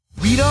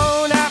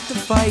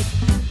fight.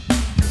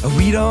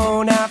 We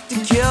don't have to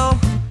kill.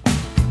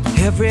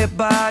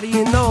 Everybody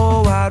in the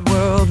whole wide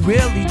world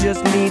really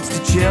just needs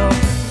to chill.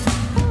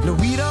 No,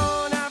 we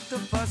don't have to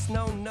fuss,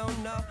 no,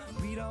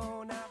 we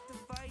don't have to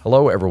fight.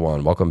 Hello,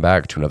 everyone. Welcome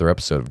back to another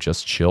episode of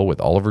Just Chill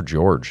with Oliver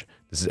George.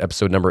 This is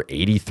episode number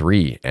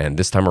 83, and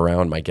this time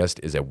around, my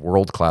guest is a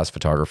world-class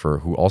photographer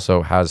who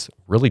also has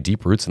really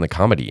deep roots in the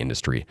comedy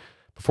industry.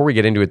 Before we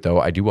get into it,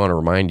 though, I do want to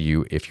remind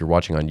you, if you're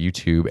watching on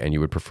YouTube and you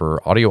would prefer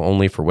audio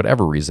only for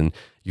whatever reason,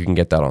 you can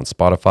get that on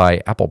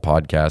Spotify, Apple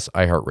Podcasts,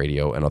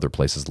 iHeartRadio, and other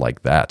places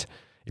like that.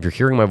 If you're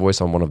hearing my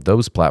voice on one of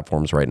those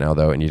platforms right now,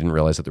 though, and you didn't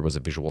realize that there was a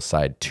visual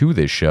side to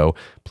this show,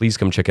 please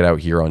come check it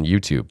out here on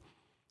YouTube.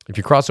 If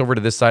you cross over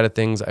to this side of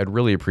things, I'd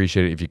really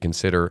appreciate it if you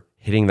consider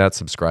hitting that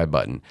subscribe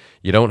button.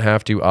 You don't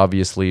have to,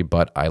 obviously,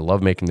 but I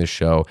love making this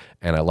show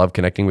and I love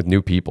connecting with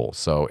new people.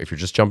 So if you're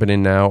just jumping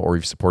in now or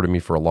you've supported me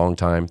for a long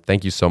time,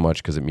 thank you so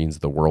much because it means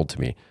the world to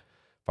me.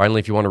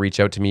 Finally, if you want to reach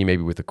out to me,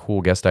 maybe with a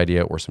cool guest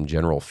idea or some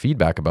general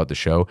feedback about the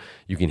show,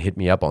 you can hit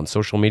me up on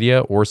social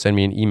media or send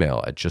me an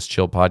email at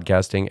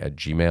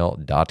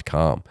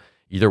justchillpodcasting@gmail.com.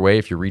 Either way,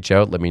 if you reach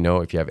out, let me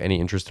know if you have any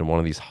interest in one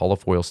of these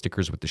holofoil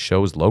stickers with the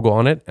show's logo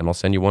on it, and I'll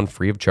send you one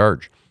free of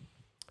charge.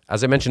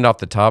 As I mentioned off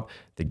the top,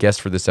 the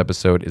guest for this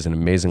episode is an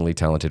amazingly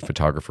talented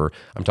photographer.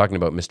 I'm talking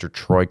about Mr.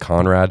 Troy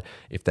Conrad.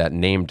 If that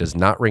name does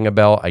not ring a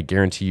bell, I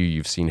guarantee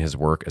you've seen his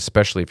work,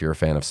 especially if you're a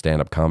fan of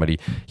stand-up comedy.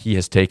 He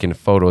has taken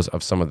photos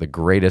of some of the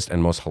greatest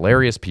and most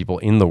hilarious people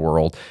in the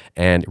world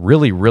and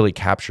really, really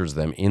captures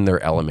them in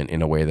their element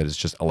in a way that is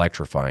just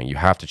electrifying. You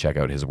have to check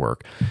out his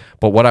work.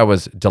 But what I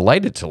was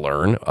delighted to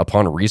learn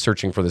upon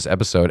researching for this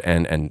episode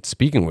and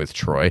speaking with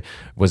Troy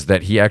was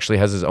that he actually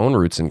has his own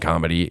roots in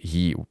comedy.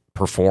 He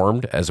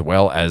performed as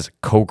well as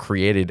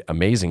co-created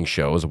amazing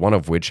shows, one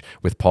of which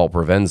with Paul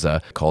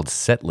Provenza called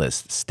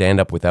Setlist, Stand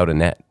Up Without a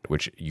Net,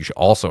 which you should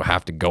also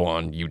have to go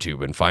on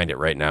YouTube and find it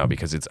right now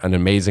because it's an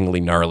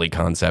amazingly gnarly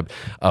concept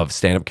of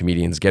stand-up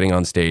comedians getting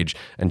on stage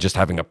and just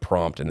having a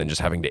prompt and then just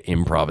having to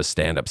improv a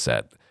stand-up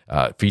set.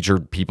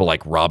 Featured people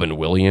like Robin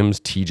Williams,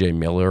 TJ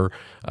Miller,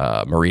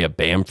 Maria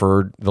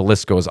Bamford, the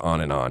list goes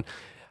on and on.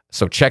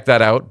 So check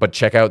that out, but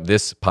check out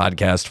this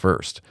podcast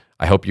first.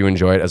 I hope you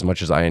enjoy it as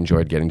much as I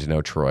enjoyed getting to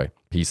know Troy.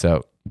 Peace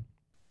out.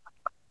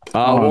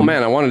 Well,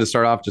 man, I wanted to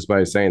start off just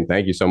by saying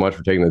thank you so much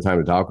for taking the time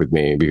to talk with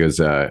me because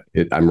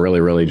I'm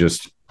really, really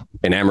just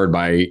enamored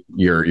by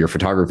your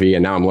photography.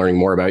 And now I'm learning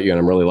more about you and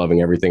I'm really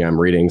loving everything I'm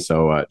reading.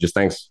 So just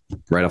thanks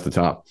right off the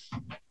top.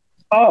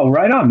 Oh,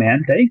 right on,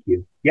 man. Thank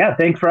you. Yeah,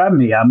 thanks for having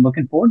me. I'm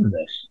looking forward to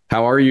this.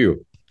 How are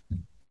you?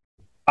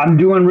 I'm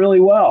doing really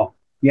well.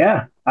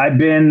 Yeah, I've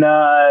been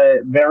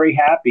very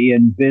happy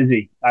and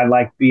busy. I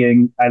like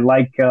staying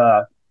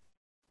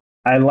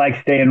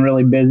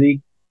really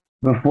busy.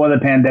 Before the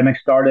pandemic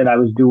started, I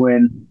was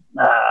doing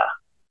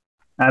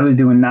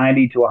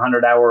 90 to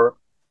 100-hour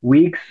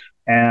weeks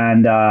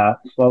and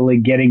slowly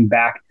getting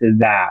back to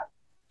that.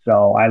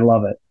 So I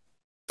love it.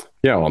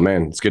 Yeah, well,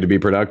 man, it's good to be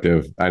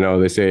productive. I know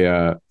they say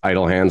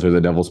idle hands are the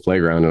devil's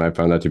playground, and I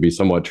found that to be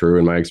somewhat true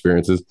in my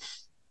experiences.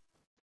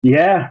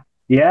 Yeah,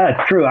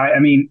 it's true. I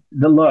mean,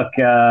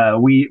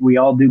 we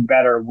all do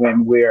better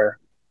when we're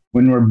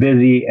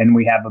busy and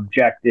we have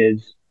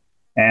objectives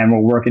and we're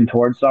working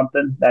towards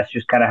something. That's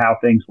just kind of how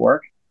things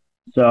work.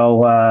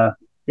 So,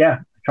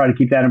 try to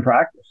keep that in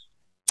practice.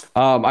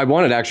 I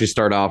wanted to actually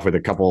start off with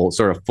a couple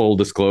sort of full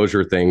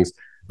disclosure things.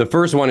 The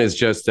first one is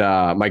just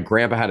my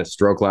grandpa had a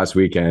stroke last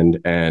weekend,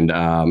 and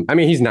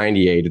he's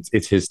 98.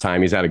 It's his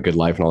time. He's had a good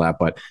life and all that,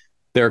 but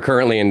they're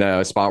currently in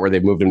the spot where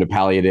they've moved him to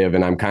palliative,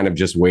 and I'm kind of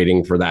just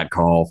waiting for that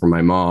call from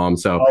my mom.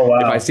 So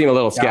if I seem a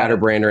little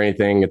scatterbrained or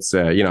anything, it's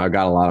I've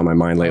got a lot on my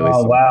mind lately.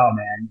 Oh, so. Wow,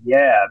 man.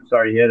 Yeah, I'm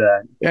sorry to hear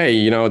that.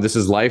 Hey, this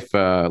is life.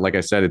 Like I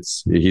said,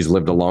 he's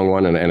lived a long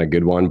one and a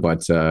good one,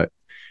 but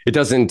it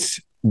doesn't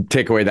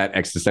take away that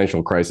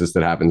existential crisis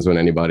that happens when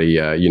anybody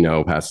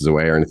passes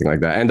away or anything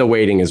like that. And the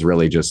waiting is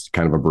really just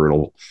kind of a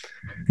brutal.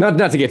 Not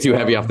to get too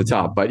heavy off the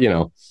top, but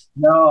No,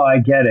 I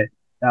get it.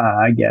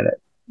 I get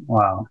it.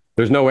 Wow.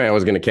 There's no way I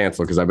was going to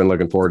cancel because I've been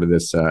looking forward to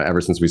this ever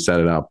since we set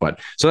it up. But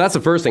so that's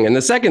the first thing. And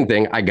the second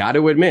thing, I got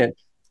to admit,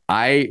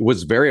 I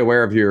was very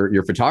aware of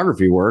your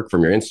photography work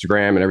from your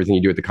Instagram and everything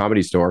you do at the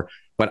Comedy Store,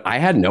 but I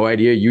had no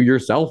idea you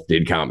yourself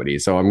did comedy.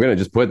 So I'm going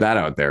to just put that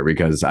out there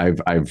because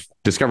I've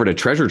discovered a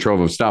treasure trove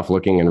of stuff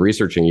looking and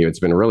researching you. It's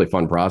been a really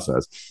fun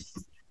process.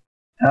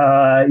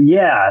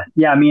 Yeah.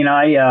 I mean,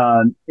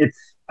 I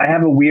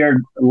have a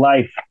weird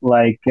life.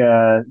 Like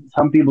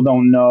some people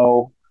don't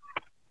know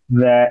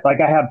that, like,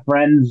 I have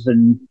friends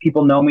and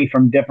people know me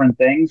from different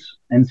things,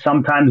 and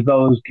sometimes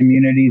those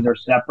communities are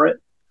separate.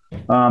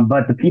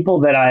 But the people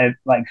that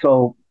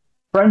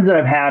friends that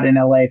I've had in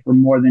LA for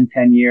more than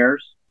 10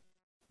 years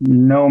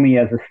know me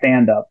as a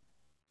stand-up.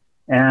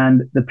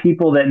 And the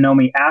people that know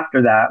me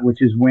after that,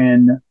 which is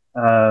when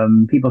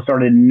people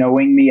started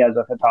knowing me as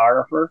a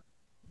photographer,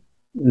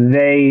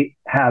 they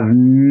have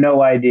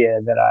no idea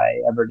that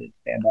I ever did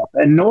stand-up.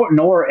 And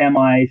nor am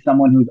I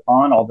someone who's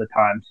on all the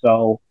time.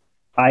 So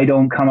I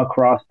don't come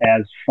across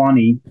as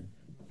funny.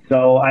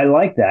 So I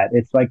like that.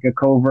 It's like a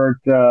covert,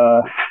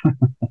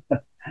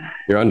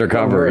 You're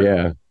undercover, covert,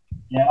 yeah.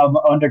 yeah,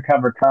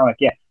 undercover comic.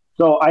 Yeah.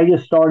 So I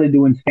just started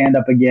doing stand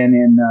up again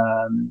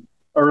in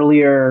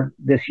earlier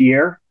this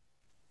year,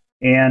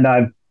 and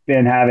I've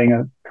been having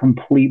a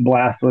complete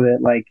blast with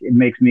it. Like it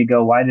makes me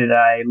go, why did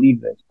I leave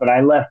this? But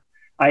I left.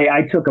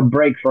 I took a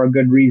break for a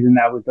good reason.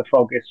 That was to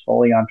focus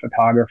fully on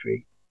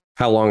photography.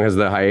 How long has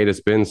the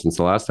hiatus been since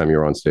the last time you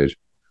were on stage?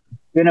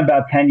 It's been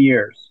about 10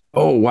 years.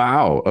 Oh,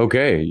 wow.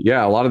 Okay.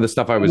 Yeah. A lot of the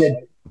stuff I was,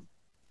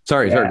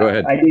 sorry, go Yeah,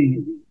 ahead. I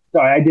did.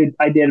 Sorry,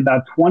 I did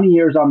about 20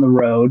 years on the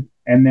road,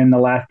 and then the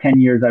last 10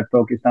 years I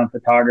focused on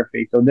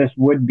photography. So this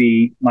would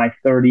be my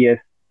 30th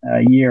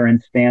year in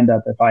stand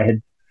up if I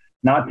had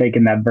not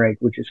taken that break,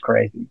 which is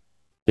crazy.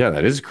 Yeah,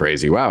 that is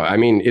crazy. Wow. I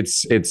mean,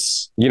 it's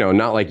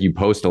not like you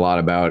post a lot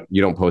about,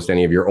 you don't post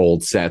any of your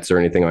old sets or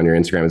anything on your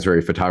Instagram. It's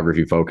very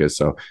photography focused.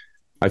 So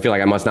I feel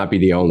like I must not be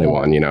the only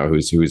one,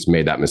 who's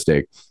made that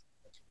mistake.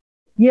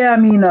 Yeah, I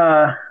mean,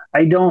 I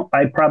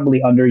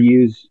probably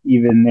underuse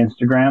even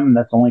Instagram.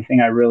 That's the only thing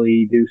I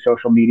really do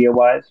social media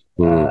wise.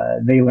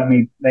 Mm. They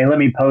let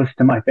me post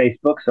to my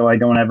Facebook, so I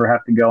don't ever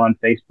have to go on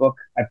Facebook.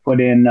 I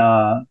put in,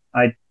 I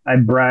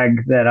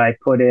brag that I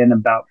put in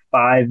about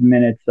 5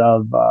 minutes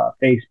of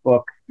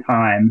Facebook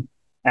time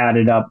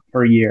added up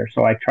per year.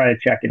 So I try to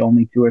check it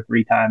only 2 or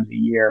 3 times a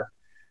year.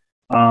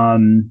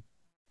 Um,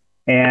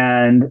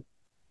 and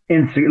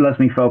lets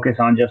me focus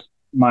on just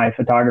my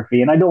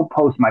photography, and I don't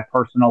post my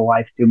personal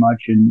life too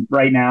much. And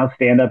right now,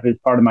 stand up is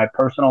part of my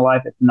personal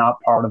life. It's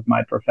not part of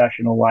my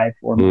professional life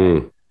or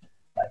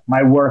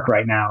my work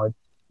right now. It's,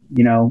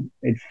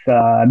 it's,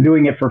 I'm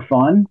doing it for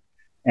fun,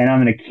 and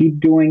I'm going to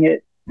keep doing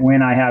it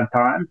when I have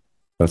time.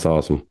 That's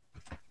awesome.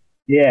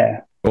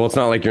 Yeah. Well, it's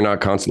not like you're not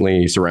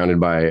constantly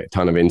surrounded by a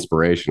ton of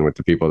inspiration with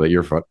the people that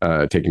you're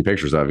taking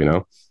pictures of,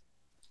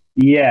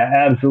 Yeah,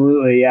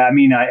 absolutely. Yeah. I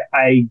mean,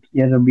 I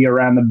get to be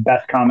around the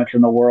best comics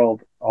in the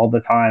world all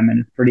the time, and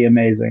it's pretty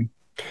amazing.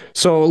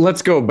 So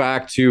let's go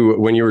back to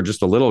when you were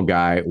just a little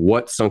guy.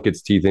 What sunk its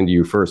teeth into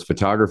you first,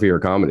 photography or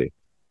comedy?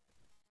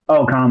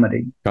 Oh,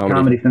 comedy.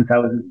 Comedy. Since I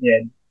was a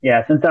kid.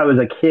 Yeah, since I was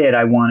a kid,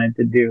 I wanted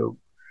to do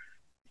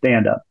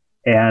stand up.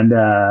 And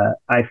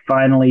I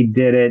finally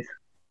did it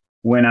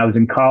when I was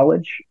in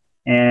college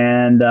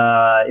and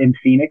in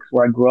Phoenix,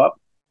 where I grew up.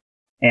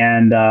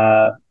 And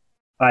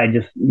I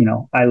just,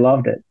 I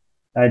loved it.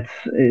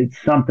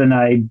 It's something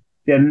I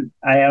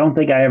don't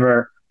think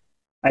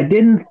I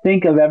didn't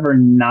think of ever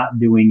not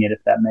doing it, if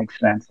that makes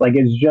sense. Like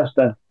it's just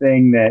a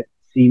thing that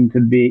seemed to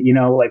be,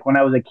 like when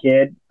I was a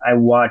kid, I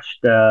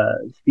watched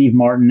Steve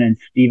Martin and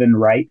Stephen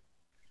Wright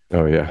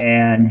Oh, yeah.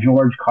 and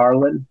George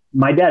Carlin.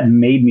 My dad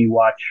made me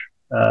watch.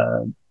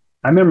 I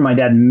remember my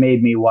dad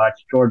made me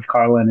watch George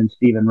Carlin and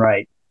Stephen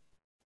Wright,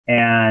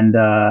 and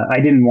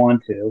I didn't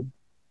want to.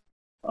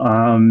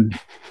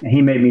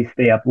 He made me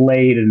stay up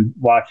late and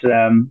watch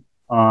them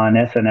on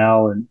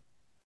SNL,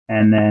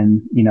 and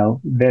then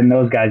then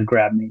those guys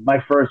grabbed me.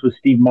 My first was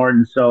Steve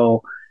Martin,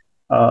 so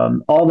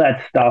all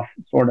that stuff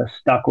sort of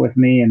stuck with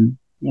me, and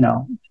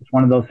it's just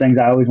one of those things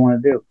I always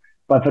want to do.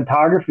 But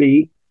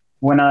photography,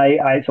 when I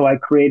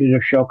created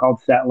a show called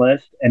Set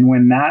List, and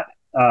when that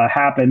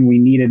happened, we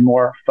needed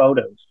more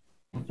photos.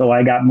 So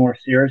I got more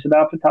serious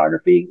about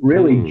photography,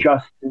 really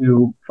just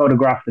to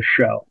photograph the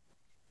show.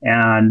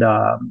 And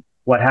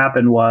what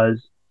happened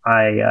was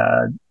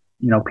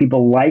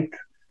people liked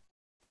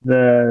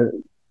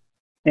the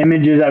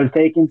images I was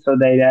taking. So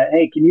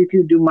hey, can you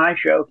two do my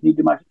show? Can you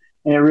do my show?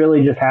 And it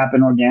really just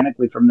happened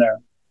organically from there.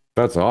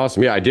 That's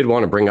awesome. Yeah, I did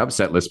want to bring up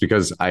Set List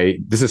because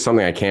this is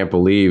something I can't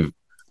believe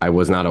I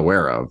was not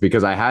aware of,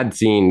 because I had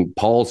seen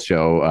Paul's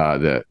show,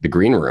 the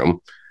Green Room.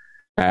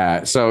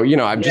 So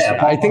I'm just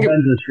Paul I think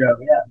Provenza's show.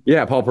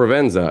 yeah, Paul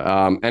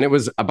Provenza. And it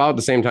was about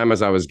the same time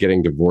as I was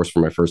getting divorced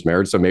from my first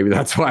marriage, so maybe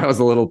that's why I was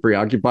a little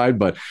preoccupied.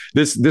 But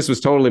this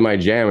was totally my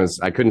jam.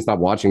 I couldn't stop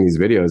watching these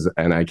videos,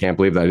 and I can't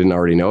believe that I didn't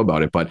already know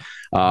about it. But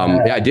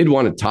I did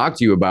want to talk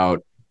to you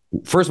about,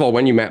 first of all,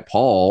 when you met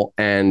Paul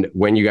and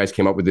when you guys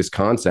came up with this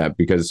concept,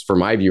 because for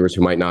my viewers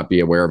who might not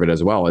be aware of it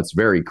as well, it's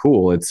very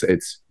cool. It's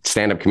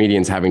stand-up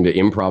comedians having to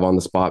improv on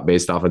the spot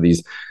based off of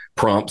these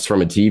prompts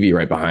from a TV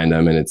right behind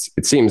them. And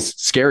it seems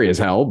scary as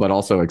hell, but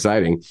also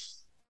exciting.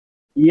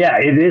 Yeah,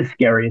 it is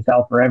scary as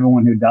hell for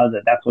everyone who does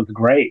it. That's what's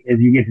great, is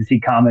you get to see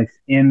comics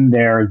in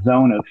their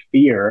zone of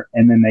fear,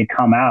 and then they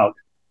come out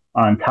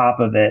on top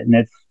of it. And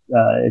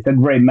it's a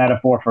great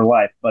metaphor for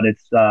life, but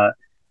it's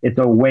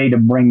a way to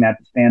bring that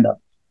to stand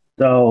up.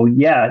 So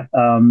yeah,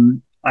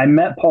 I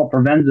met Paul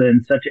Provenza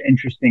in such an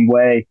interesting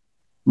way.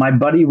 My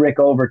buddy Rick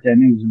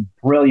Overton, who's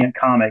a brilliant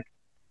comic,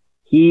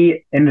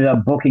 he ended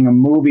up booking a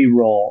movie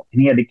role,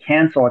 and he had to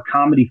cancel a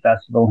comedy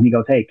festival. And he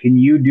goes, "Hey, can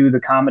you do the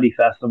comedy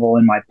festival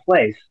in my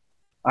place?"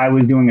 I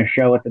was doing a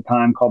show at the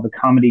time called the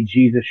Comedy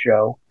Jesus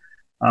Show.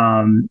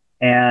 And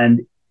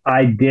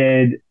I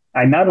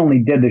not only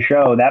did the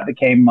show, that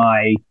became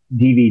my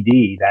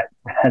DVD,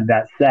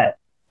 that set.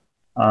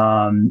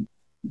 And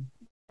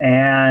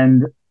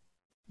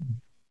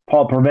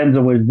Paul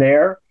Provenza was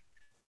there.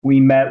 We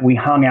met, we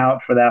hung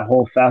out for that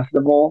whole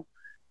festival.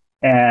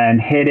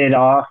 and hit it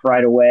off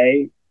right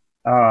away.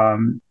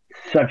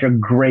 Such a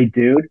great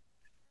dude.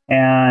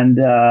 And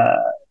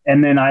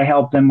and then I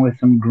helped him with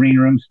some green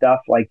room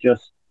stuff, like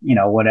just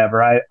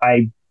whatever.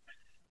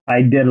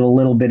 I did a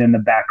little bit in the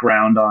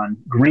background on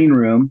green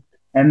room,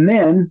 and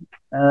then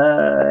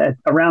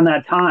around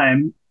that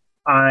time,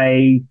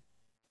 I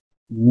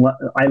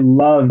I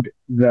loved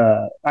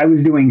I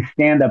was doing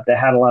stand up that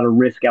had a lot of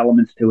risk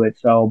elements to it.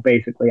 So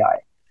basically,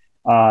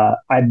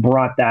 I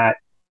brought that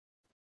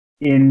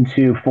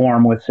into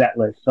form with set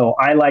lists. So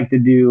I like to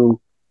do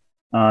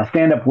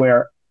stand up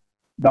where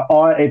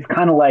it's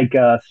kind of like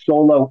a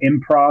solo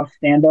improv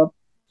stand up.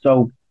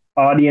 So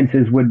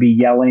audiences would be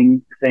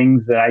yelling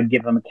things that I'd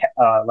give them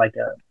like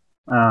a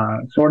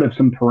sort of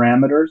some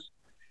parameters,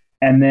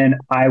 and then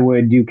I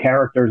would do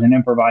characters and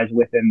improvise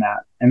within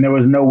that. And there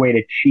was no way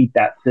to cheat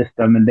that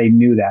system, and they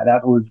knew that.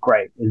 That was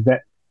great. Is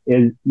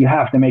you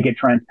have to make it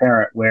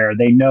transparent where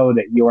they know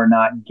that you're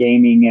not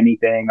gaming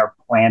anything or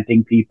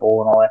planting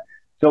people and all that.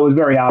 So it was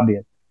very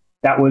obvious.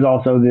 That was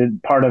also the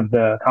part of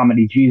the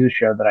Comedy Jesus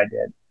show that I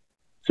did.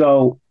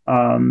 So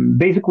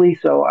basically,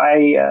 so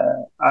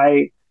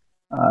I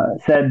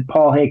said,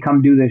 Paul, hey,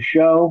 come do this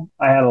show.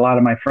 I had a lot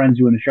of my friends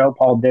doing the show.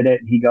 Paul did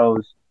it. He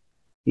goes,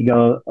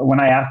 when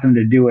I asked him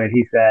to do it,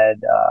 he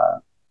said,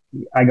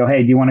 I go,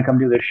 hey, do you want to come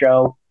do this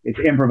show? It's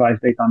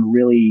improvised based on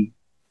really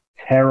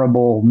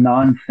terrible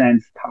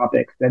nonsense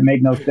topics that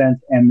make no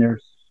sense and they're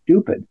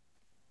stupid.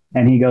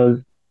 And he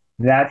goes,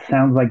 that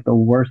sounds like the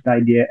worst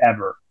idea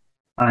ever.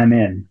 I'm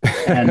in.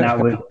 And that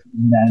was,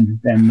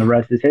 then the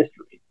rest is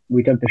history.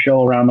 We took the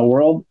show around the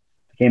world,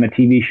 became a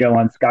TV show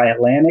on Sky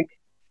Atlantic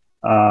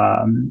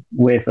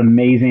with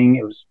amazing,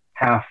 it was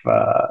half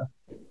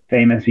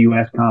famous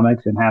US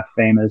comics and half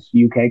famous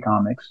UK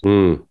comics.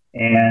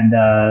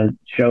 And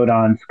showed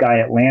on Sky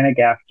Atlantic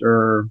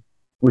after,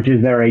 which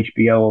is their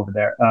HBO over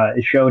there.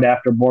 It showed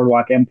after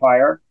Boardwalk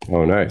Empire.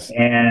 Oh, nice.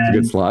 And it's a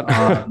good slot.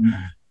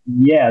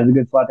 yeah, it's a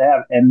good slot to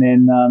have. And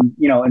then,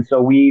 and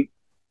so we've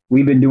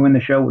been doing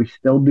the show. We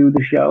still do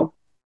the show,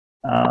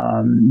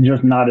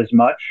 just not as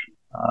much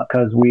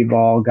because we've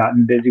all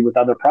gotten busy with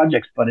other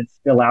projects, but it's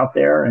still out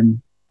there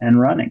and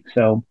running.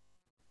 So,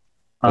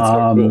 that's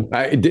so cool.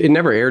 It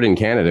never aired in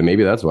Canada.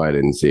 Maybe that's why I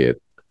didn't see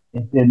it.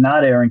 It did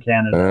not air in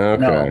Canada.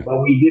 Okay. No,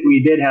 but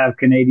we did have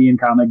Canadian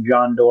comic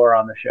John Doerr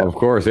on the show. Of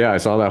course, yeah, I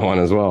saw that one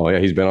as well. Yeah,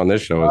 he's been on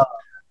this show.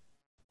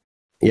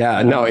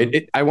 Yeah, no,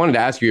 I wanted to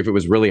ask you if it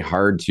was really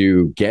hard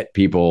to get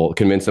people,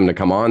 convince them to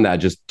come on that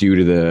just due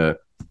to the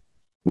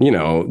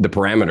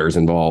parameters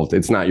involved.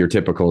 It's not your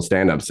typical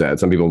stand-up set.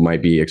 Some people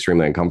might be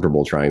extremely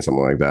uncomfortable trying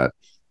something like that.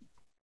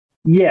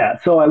 Yeah,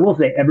 so I will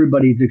say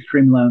everybody's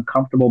extremely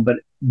uncomfortable, but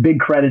big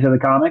credit to the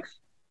comics.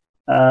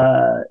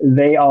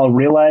 They all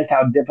realized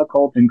how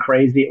difficult and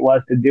crazy it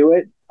was to do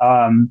it,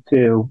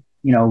 to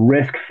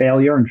risk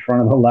failure in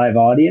front of a live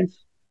audience,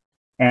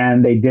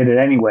 and they did it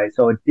anyway.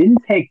 So it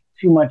didn't take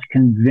too much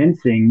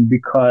convincing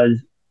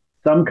because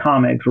some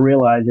comics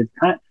realize it's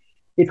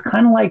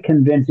kind of like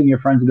convincing your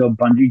friends to go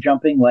bungee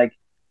jumping. Like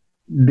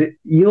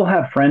you'll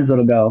have friends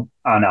that'll go,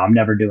 "Oh no, I'm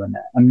never doing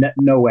that.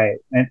 No way,"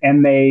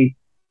 and they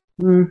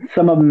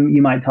some of them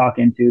you might talk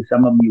into,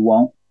 some of them you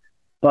won't,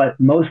 but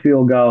most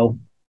people go,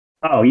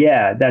 oh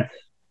yeah, that's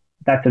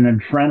an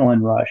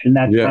adrenaline rush, and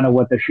that's kind of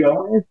what the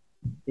show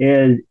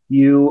is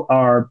you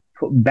are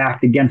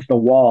backed against a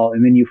wall,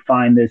 and then you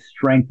find this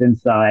strength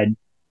inside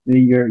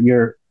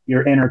your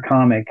inner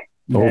comic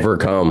that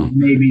overcomes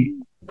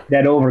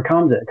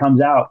it, comes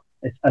out.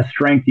 It's a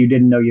strength you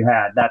didn't know you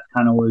had. That's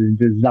kind of what it was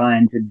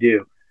designed to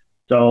do.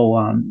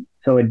 So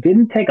so it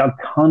didn't take a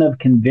ton of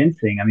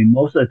convincing. I mean,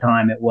 most of the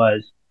time it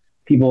was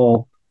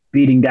people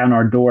beating down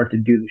our door to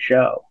do the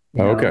show.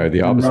 Okay,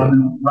 the opposite.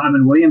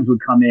 Robin Williams would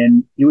come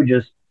in. He would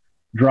just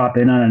drop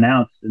in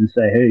unannounced and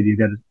say, "Hey, you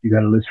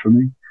got a list for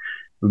me?"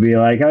 We'd be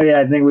like, "Oh yeah,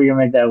 I think we can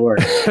make that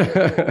work."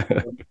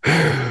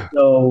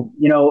 So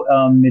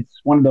it's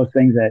one of those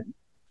things that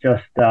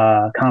just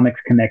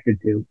comics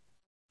connected to.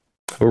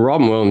 Well,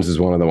 Robin Williams is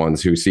one of the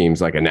ones who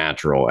seems like a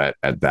natural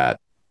at that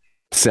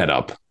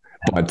setup.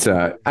 But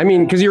I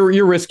mean, because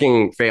you're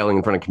risking failing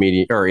in front of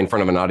comedian or in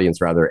front of an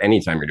audience rather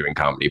anytime you're doing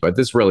comedy. But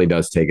this really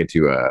does take it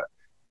to a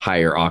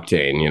higher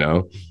octane,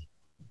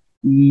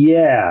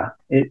 Yeah,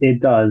 it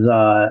does.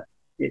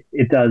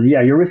 It does.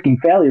 Yeah, you're risking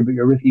failure, but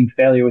you're risking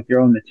failure with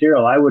your own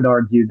material. I would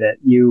argue that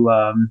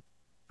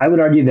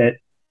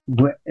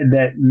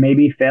that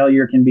maybe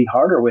failure can be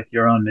harder with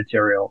your own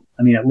material.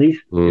 I mean, at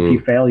least if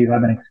you fail, you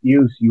have an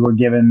excuse. You were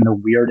given the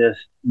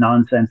weirdest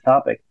nonsense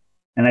topic,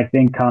 and I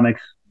think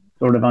comics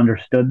sort of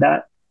understood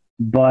that.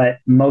 But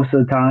most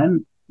of the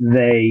time,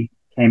 they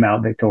came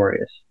out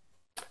victorious.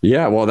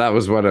 Yeah, well, that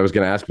was what I was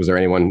going to ask. Was there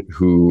anyone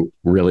who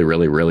really,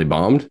 really, really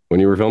bombed when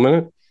you were filming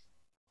it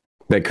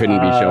that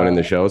couldn't be shown in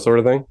the show, sort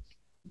of thing?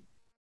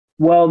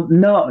 Well,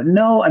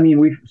 no. I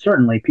mean,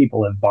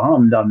 people have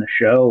bombed on the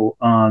show,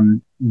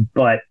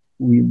 but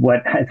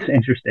that's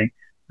interesting.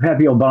 We've had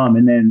people bomb,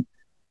 and then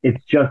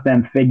it's just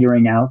them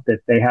figuring out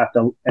that they have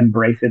to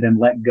embrace it and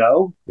let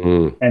go,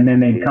 and then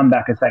they come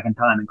back a second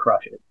time and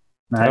crush it.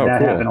 That cool.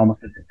 happened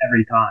almost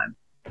every time.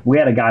 We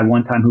had a guy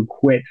one time who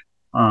quit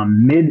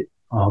mid.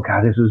 Oh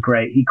God, this was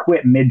great. He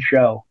quit mid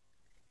show.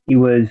 He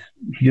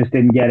just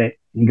didn't get it.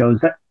 He goes,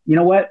 you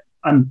know what?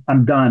 I'm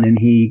done. And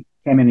he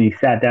came in and he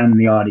sat down in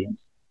the audience.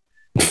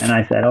 And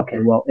I said, okay,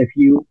 well, if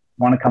you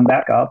want to come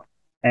back up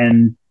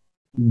and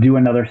do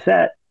another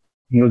set,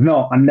 he goes,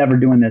 no, I'm never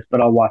doing this, but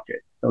I'll watch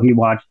it. So he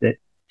watched it.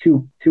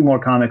 Two more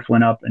comics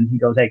went up, and he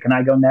goes, hey, can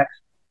I go next?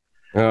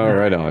 Oh,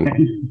 right on. And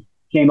he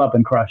came up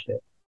and crushed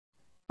it.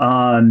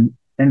 And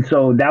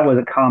so that was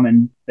a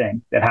common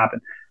thing that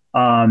happened.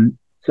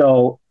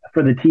 So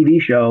for the TV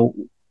show,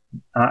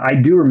 I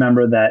do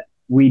remember that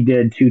we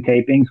did 2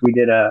 tapings. We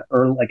did it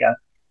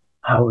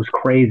was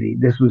crazy.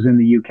 This was in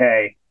the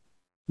UK.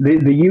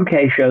 The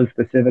UK show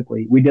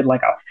specifically, we did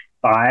like a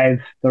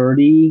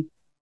 5:30,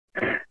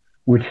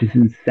 which is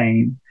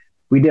insane.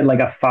 We did like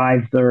a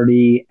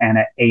 5:30 and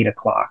at 8:00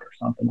 or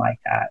something like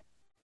that.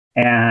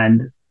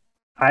 And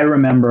I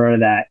remember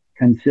that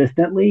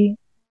consistently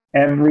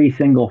every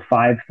single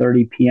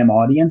 5:30 p.m.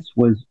 audience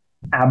was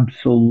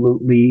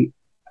absolutely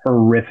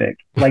horrific.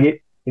 Like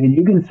it, and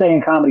you can say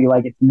in comedy,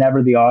 like it's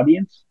never the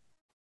audience.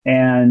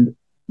 And,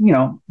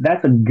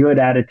 that's a good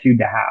attitude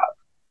to have.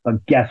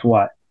 But guess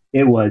what?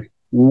 It was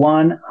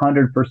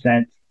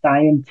 100%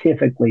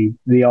 scientifically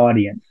the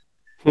audience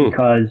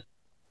because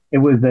it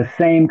was the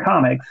same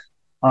comics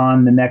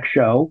on the next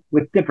show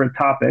with different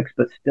topics,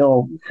 but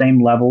still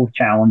same level of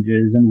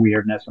challenges and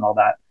weirdness and all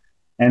that.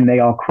 And they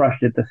all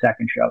crushed it the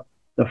second show.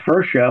 The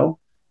first show,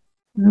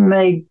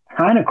 they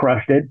kind of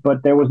crushed it,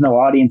 but there was no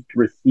audience to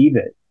receive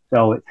it.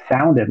 So it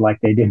sounded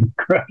like they didn't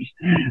crush.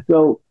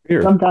 So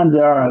Weird. sometimes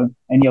there are,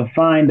 and you'll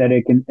find that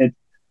it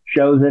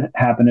shows that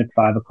happen at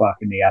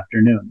 5:00 in the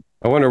afternoon.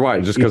 I wonder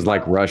why. Just because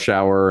like rush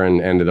hour and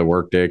end of the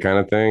workday kind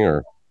of thing,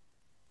 or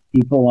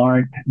people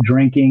aren't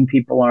drinking,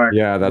 people aren't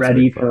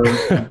ready for.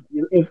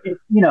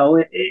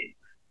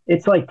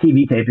 It's like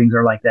TV tapings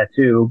are like that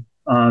too.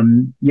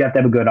 You have to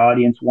have a good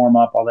audience, warm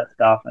up, all that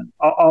stuff. And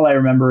all I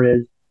remember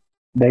is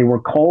they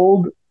were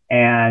cold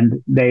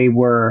and they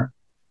were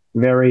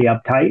very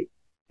uptight,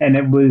 and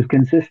it was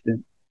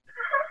consistent.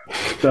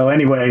 So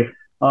anyway,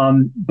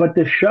 but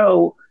the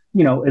show,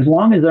 as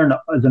long as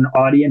there's an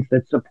audience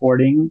that's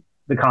supporting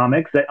the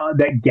comics that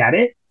get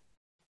it,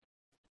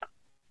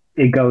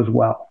 it goes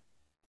well.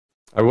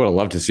 I would have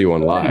loved to see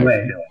one live.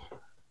 Anyway,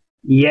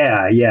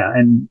 yeah,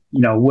 and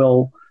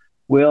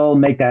we'll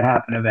make that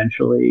happen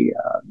eventually.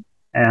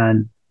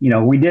 And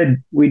we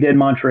did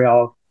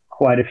Montreal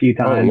quite a few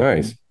times. Oh,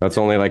 nice. That's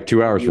only like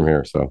 2 hours from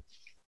here. So.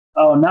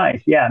 Oh,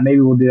 nice. Yeah, maybe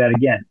we'll do that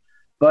again.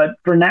 But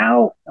for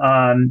now,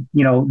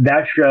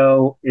 that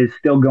show is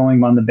still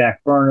going on the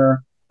back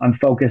burner. I'm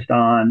focused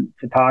on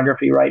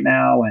photography right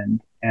now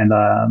and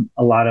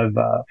a lot of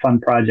fun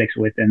projects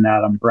within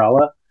that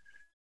umbrella.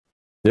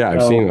 Yeah,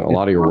 I've seen a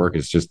lot of your work.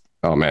 It's just,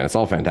 oh man, it's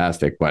all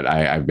fantastic. But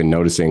I've been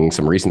noticing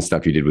some recent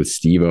stuff you did with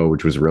Steve-O,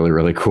 which was really,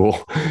 really cool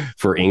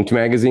for Inked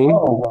magazine.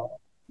 Oh,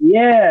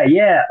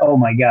 yeah. Oh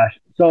my gosh.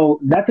 So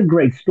that's a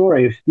great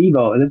story of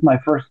Steve-O. This is my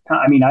first time.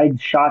 I mean, I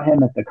shot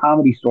him at the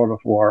Comedy Store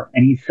before,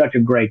 and he's such a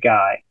great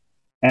guy.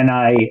 And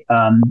I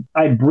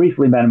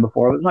briefly met him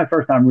before. It was my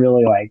first time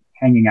really like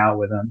hanging out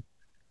with him.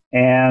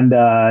 And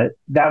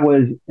that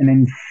was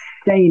an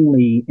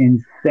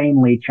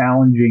insanely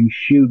challenging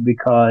shoot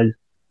because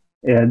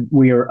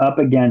we were up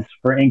against,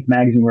 for Inked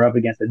magazine, we're up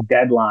against a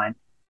deadline.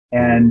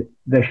 And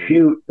the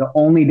shoot, the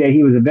only day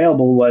he was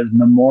available was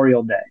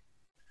Memorial Day.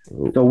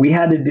 So we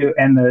had to do,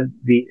 and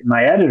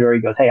my editor,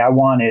 he goes, hey, I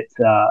want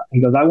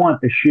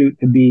the shoot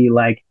to be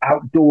like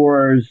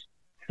outdoors,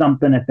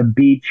 something at the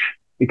beach,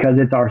 because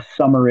it's our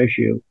summer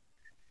issue.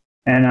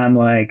 And I'm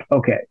like,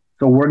 okay,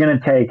 so we're going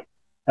to take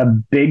a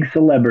big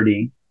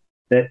celebrity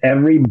that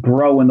every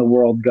bro in the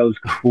world goes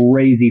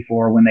crazy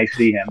for when they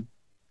see him,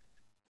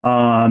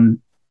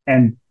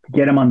 and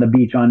get him on the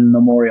beach on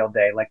Memorial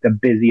Day, like the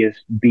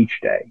busiest beach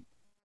day,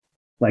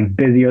 like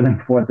busier than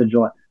 4th of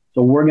July.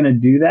 So we're going to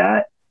do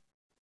that.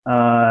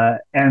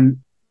 And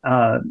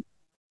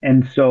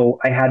so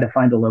I had to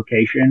find a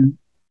location,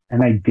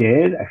 and I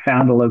did. I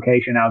found a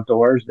location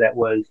outdoors that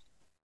was,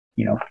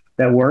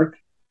 that worked,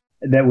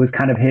 that was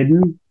kind of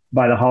hidden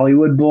by the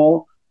Hollywood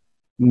Bowl.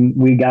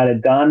 We got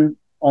it done.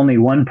 Only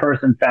one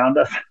person found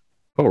us.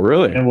 Oh,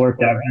 really? It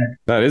worked out.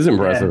 That is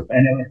impressive.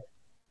 Yeah,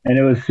 and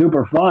it was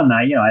super fun.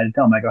 I had to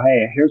tell him, I go,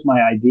 hey, here's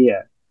my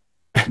idea.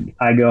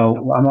 I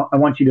go, I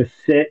want you to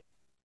sit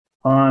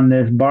on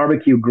this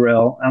barbecue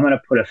grill. I'm going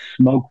to put a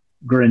smoke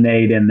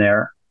grenade in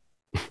there,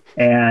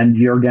 and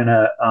you're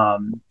gonna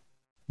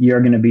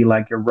be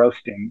like you're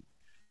roasting.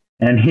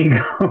 And he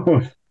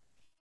goes,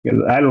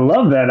 I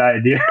love that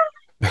idea.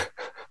 I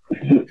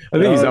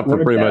think he's up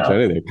for pretty much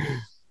anything.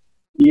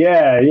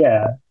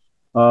 Yeah.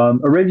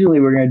 Originally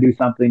we were going to do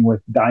something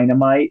with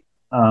dynamite,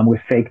 with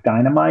fake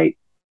dynamite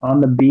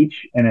on the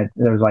beach, and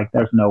there's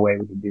no way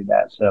we could do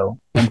that. So,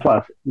 and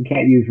plus we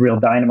can't use real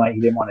dynamite.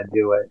 He didn't want to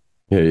do it.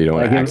 Yeah, you don't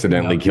want to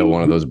accidentally kill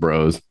one of those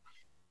bros.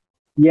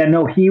 Yeah,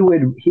 no, he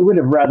would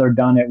have rather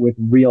done it with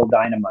real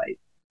dynamite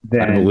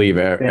than I believe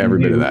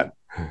every bit of that.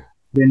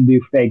 Than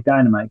do fake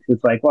dynamite. Cause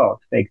it's like, well,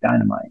 it's fake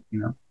dynamite,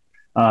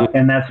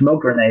 And that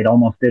smoke grenade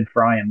almost did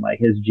fry him. Like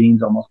his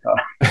jeans almost caught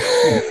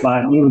him.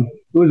 But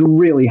it was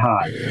really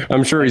hot.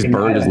 I'm sure he's Like,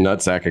 burned his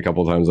nutsack a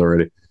couple times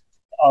already.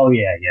 Oh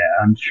yeah, yeah.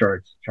 I'm sure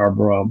it's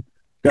charbroiled.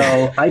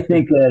 So I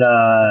think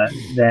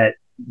that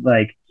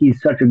like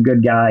he's such a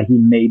good guy. He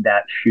made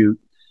that shoot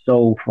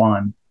so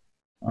fun.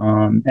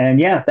 And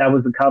yeah, that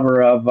was the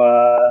cover of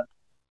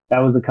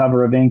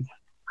Ink.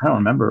 I don't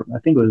remember. I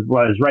think it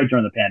was right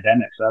during the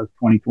pandemic. So that was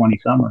 2020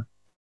 summer.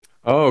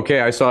 Oh,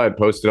 okay. I saw it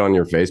posted on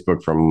your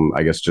Facebook from,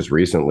 I guess, just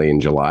recently in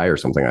July or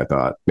something. I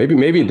thought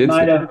maybe it did.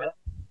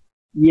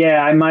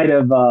 Yeah, I might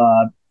have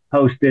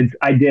posted.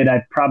 I did.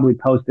 I probably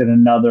posted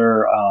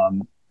another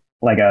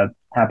like a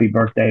happy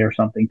birthday or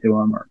something to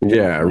him, or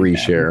yeah, a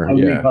reshare.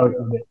 Yeah,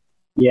 reposted it.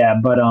 Yeah,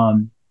 but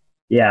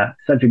yeah,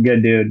 such a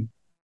good dude.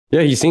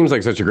 yeah. He seems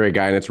like such a great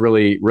guy, and it's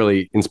really,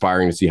 really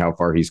inspiring to see how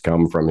far he's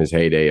come from his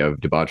heyday of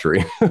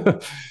debauchery.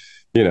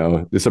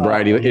 The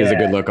sobriety is a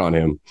good look on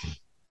him.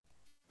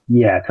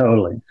 Yeah,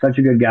 totally. Such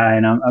a good guy,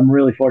 and I'm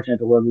really fortunate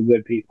to work with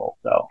good people.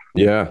 So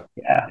yeah.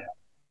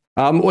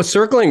 Well,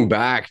 circling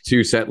back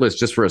to Setlist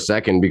just for a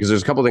second, because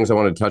there's a couple things I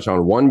wanted to touch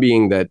on. One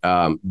being that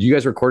you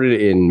guys recorded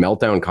it in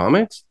Meltdown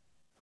Comics.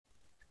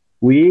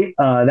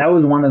 That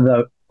was one of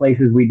the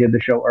places we did the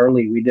show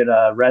early. We did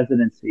a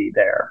residency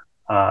there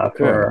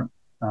for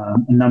a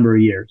number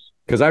of years.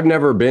 Because I've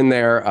never been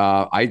there.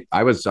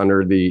 I was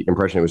under the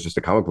impression it was just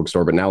a comic book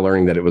store, but now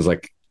learning that it was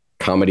like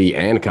comedy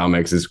and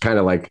comics is kind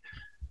of like,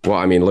 well,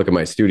 I mean, look at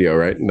my studio,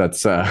 right?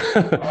 That's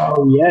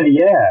Oh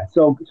yeah.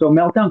 So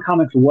Meltdown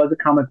Comics was a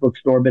comic book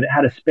store, but it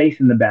had a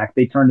space in the back.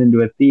 They turned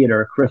into a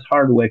theater. Chris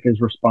Hardwick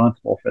is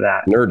responsible for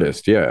that.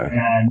 Nerdist,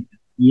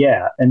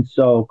 yeah. And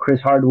so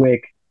Chris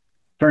Hardwick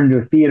turned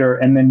into a theater,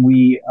 and then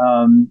we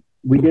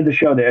did the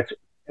show there.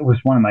 It was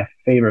one of my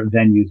favorite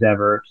venues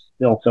ever.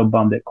 Still so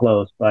bummed it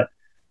closed, but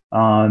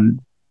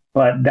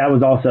that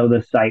was also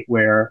the site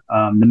where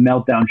the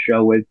Meltdown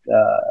show with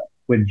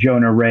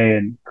Jonah Ray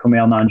and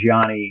Kumail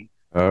Nanjiani.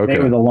 Okay. They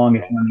were the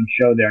longest running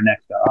show there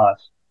next to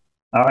us.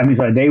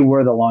 They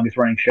were the longest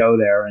running show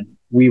there, and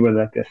we were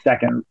the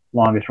second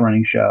longest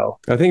running show.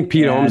 I think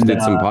Pete Holmes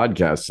did some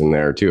podcasts in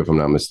there too, if I'm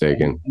not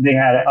mistaken. They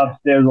had an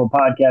upstairs little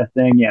podcast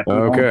thing. Yeah.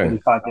 Okay.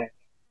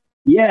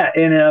 Yeah,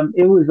 and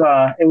it was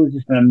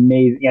just an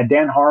amazing. Yeah,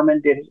 Dan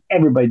Harmon did.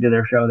 Everybody did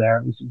their show there.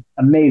 It was an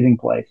amazing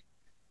place,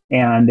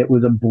 and it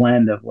was a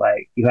blend of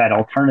like you had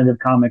alternative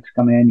comics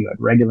come in, you had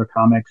regular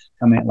comics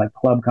come in, like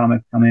club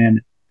comics come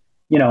in.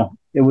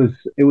 It was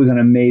an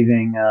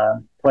amazing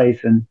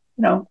place, and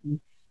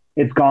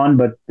it's gone,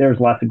 but there's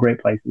lots of great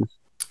places.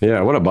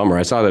 Yeah, what a bummer.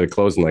 I saw that it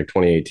closed in like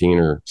 2018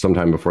 or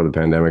sometime before the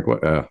pandemic.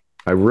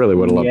 I really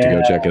would have loved to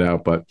go check it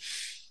out, but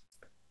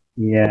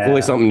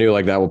hopefully something new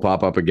like that will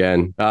pop up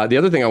again. The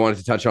other thing I wanted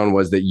to touch on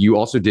was that you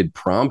also did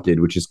Prompted,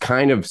 which is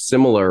kind of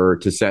similar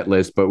to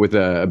Setlist, but with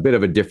a bit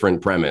of a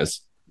different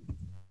premise.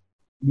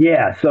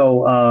 Yeah,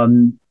 so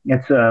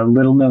it's a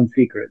little known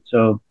secret.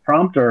 So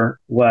Prompter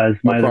was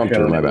my other Prompter,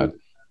 show. My bad.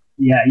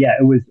 Yeah,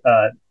 it was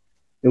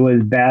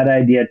Bad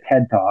Idea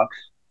TED Talks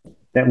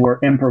that were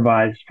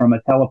improvised from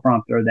a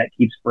teleprompter that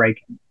keeps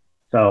breaking.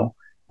 So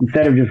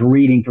instead of just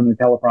reading from the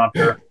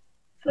teleprompter,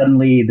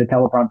 suddenly the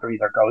teleprompter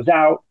either goes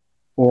out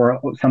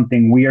or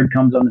something weird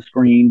comes on the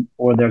screen,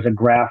 or there's a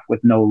graph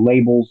with no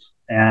labels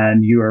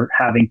and you're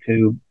having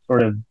to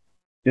sort of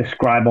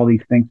describe all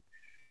these things.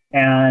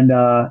 And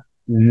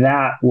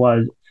that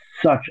was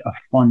such a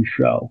fun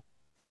show.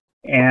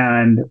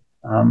 And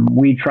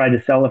we tried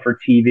to sell it for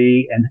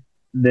TV, and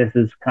this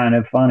is kind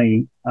of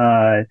funny.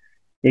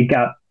 It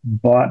got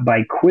bought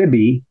by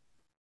Quibi,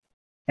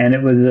 and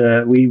it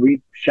was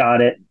we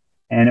shot it,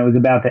 and it was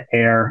about to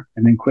air,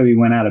 and then Quibi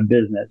went out of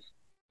business.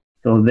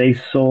 So they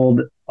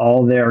sold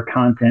all their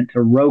content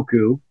to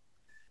Roku,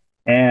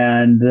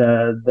 and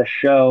the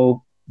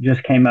show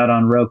just came out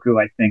on Roku,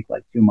 I think,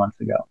 like 2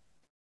 months ago.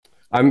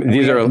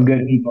 These are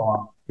good people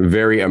on.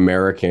 Very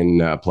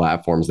American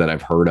platforms that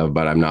I've heard of,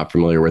 but I'm not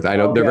familiar with. I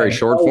know they're very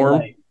short form.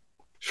 Right.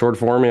 Short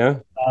form, yeah.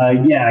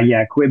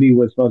 Yeah. Quibi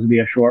was supposed to be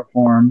a short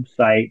form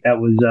site. That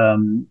was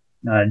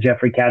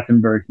Jeffrey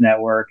Katzenberg's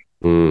network,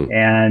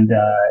 and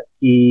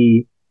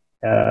he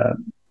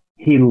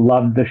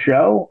loved the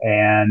show,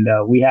 and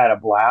we had a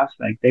blast.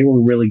 Like they were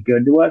really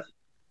good to us,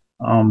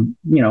 and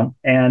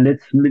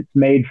it's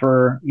made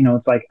for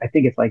it's like I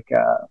think it's like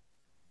a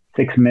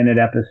 6-minute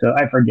episode.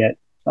 I forget,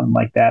 something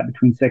like that,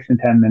 between 6 and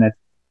 10 minutes.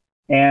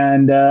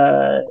 And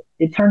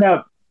it turned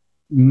out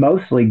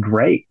mostly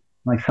great.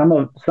 Like some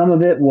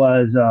of it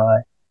was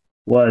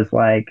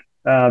like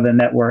the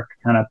network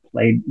kind of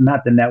played,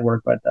 not the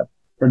network, but the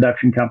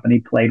production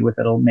company played with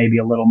it maybe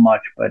a little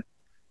much, but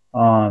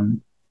for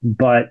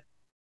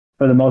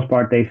the most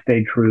part they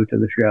stayed true to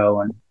the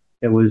show, and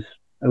it was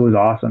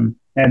awesome.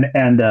 And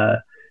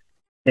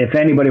if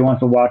anybody wants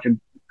to watch a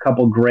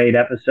couple great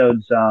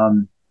episodes,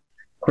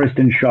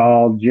 Kristen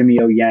Shaw, Jimmy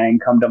O Yang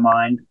come to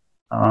mind.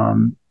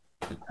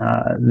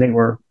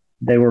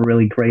 They were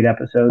really great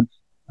episodes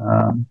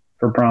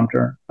for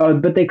Prompter.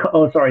 But they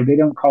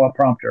don't call it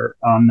Prompter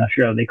on the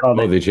show. They called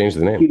it. They changed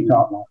the name. Q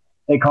Talk.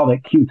 They called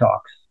it Q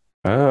Talks.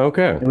 Oh,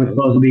 okay. It was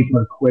supposed to be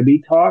for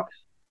Quibi Talks.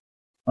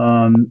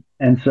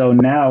 And so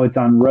now it's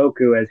on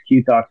Roku as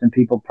Q Talks, and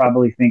people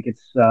probably think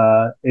it's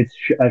a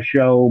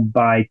show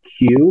by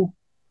Q.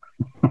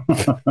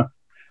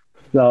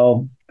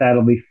 So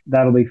that'll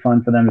be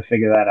fun for them to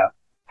figure that out.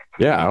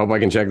 Yeah, I hope I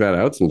can check that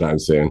out sometime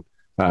soon.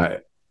 I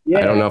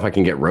don't know Yeah, if I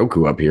can get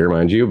Roku up here,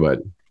 mind you, but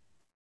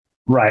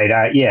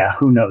right. Yeah,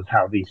 who knows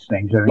how these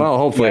things are? well,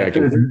 hopefully Yeah, I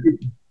can.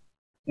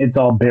 it's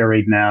all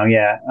buried now.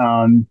 Yeah,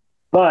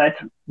 but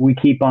we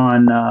keep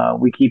on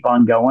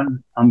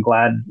going. I'm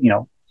glad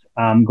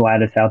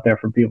it's out there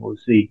for people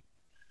to see.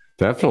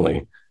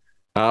 Definitely.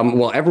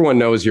 Well, everyone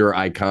knows your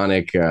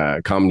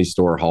iconic Comedy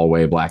Store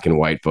hallway black and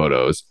white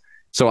photos.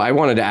 So I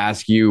wanted to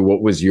ask you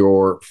what was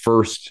your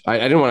first. I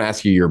didn't want to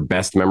ask you your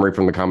best memory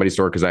from the Comedy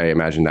Store because I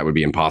imagine that would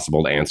be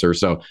impossible to answer.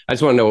 So I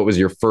just want to know what was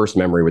your first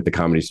memory with the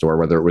Comedy Store,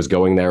 whether it was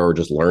going there or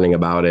just learning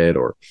about it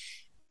or.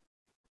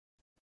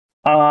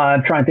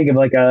 I'm trying to think of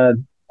like a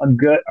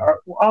good.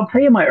 I'll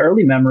tell you my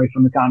early memory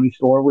from the Comedy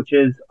Store, which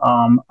is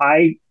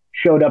I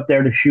showed up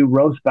there to shoot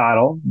Roast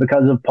Battle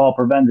because of Paul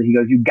Provenza. He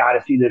goes, "You got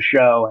to see this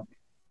show."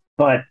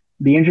 But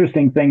the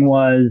interesting thing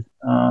was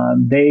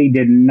they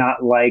did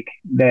not like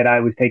that I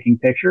was taking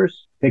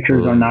pictures.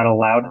 Pictures are Mm, not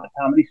allowed at the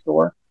Comedy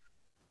Store.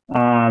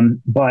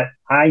 But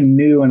I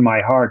knew in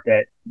my heart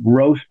that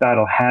Roast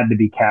Battle had to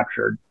be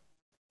captured,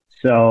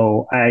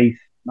 so I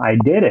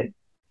did it.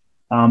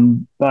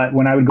 But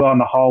when I would go out in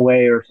the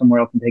hallway or somewhere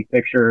else and take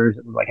pictures,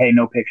 it was like, hey,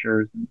 no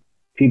pictures. And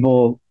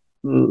people,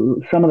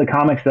 some of the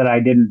comics that I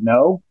didn't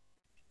know,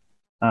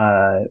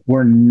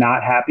 were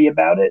not happy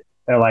about it.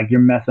 They're like, you're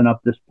messing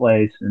up this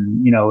place,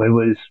 and it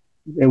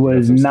got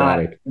was some not,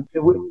 static. it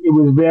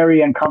was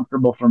very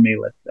uncomfortable for me,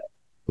 let's say.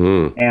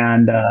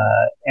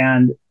 Mm,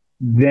 And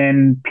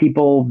then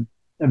people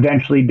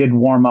eventually did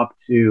warm up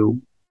to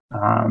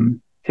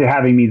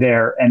having me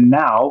there, and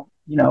now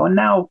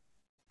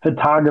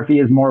photography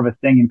is more of a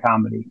thing in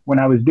comedy. When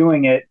I was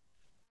doing it,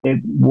 it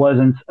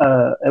wasn't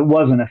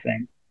a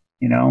thing,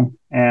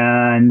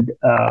 and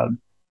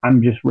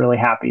I'm just really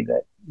happy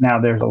that now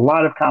there's a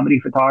lot of comedy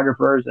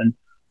photographers and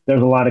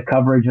there's a lot of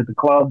coverage at the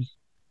clubs,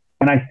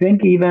 and I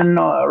think even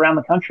around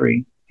the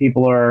country,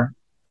 people are,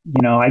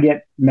 I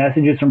get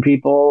messages from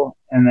people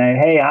and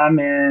hey, I'm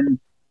in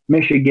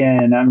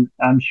Michigan,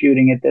 I'm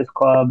shooting at this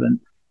club, and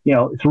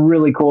it's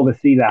really cool to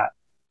see that.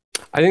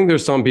 I think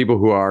there's some people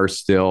who are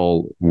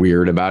still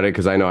weird about it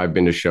because I know I've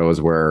been to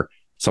shows where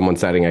someone's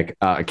setting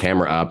a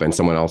camera up and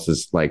someone else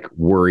is like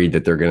worried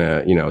that they're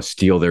gonna,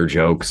 steal their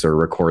jokes or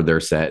record their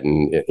set,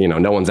 and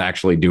no one's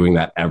actually doing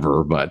that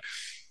ever. But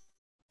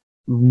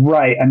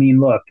Right. I mean,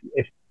 look,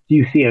 if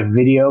you see a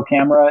video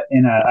camera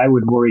I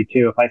would worry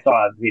too. If I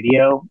saw a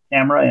video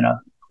camera in a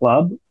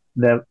club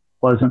that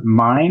wasn't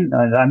mine,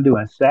 I'm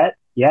doing a set.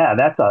 Yeah,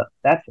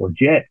 that's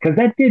legit. Because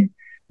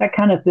that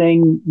kind of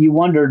thing. You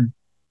wondered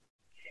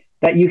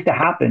that used to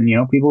happen.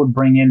 People would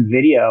bring in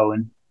video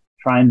and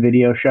try and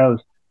video shows.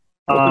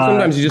 well,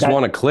 sometimes you just That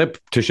want a clip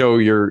to show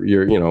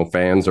your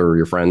fans or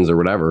your friends or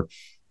whatever.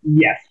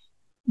 Yes,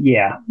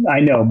 yeah, I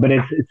know, but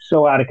it's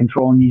so out of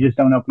control, and you just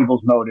don't know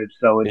people's motives.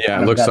 So it's Yeah,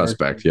 kind it of looks better.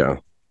 suspect. Yeah.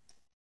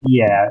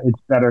 Yeah, it's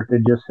better to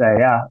just say,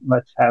 yeah,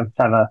 let's have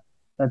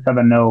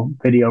a no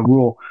video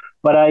rule.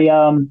 But I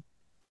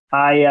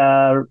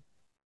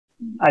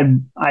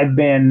I've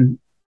been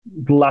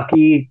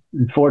lucky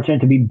and fortunate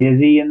to be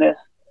busy in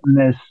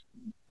this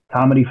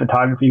comedy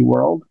photography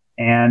world,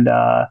 and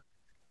I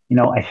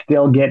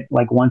still get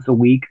like once a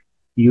week.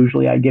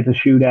 Usually, I get to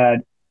shoot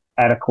at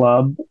a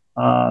club.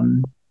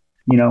 Um,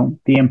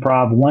 the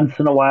Improv once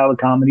in a while, the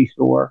Comedy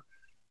Store.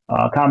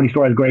 Comedy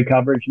Store has great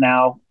coverage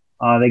now.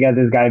 They got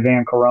this guy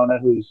Van Corona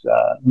who's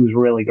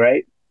really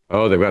great.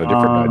 Oh, they've got a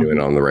different guy doing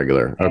it Um, on the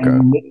regular. Okay.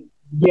 and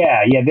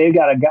yeah, they've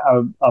got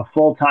a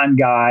full time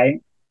guy,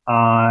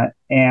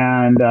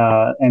 and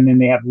then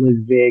they have Liz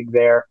Vig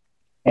there.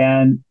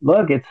 And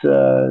look,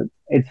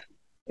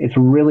 it's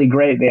really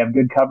great. They have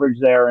good coverage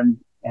there, and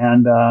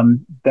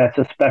that's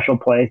a special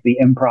place. The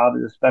Improv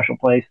is a special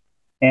place,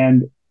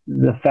 and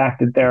the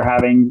fact that they're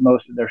having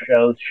most of their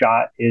shows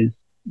shot is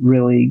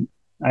really,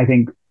 I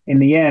think, in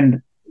the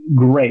end,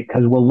 great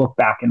because we'll look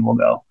back and we'll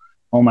go,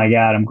 "Oh my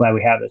God, I'm glad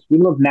we have this." We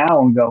look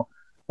now and go,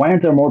 "Why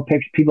aren't there more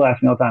pictures?" People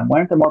ask me all the time, "Why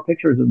aren't there more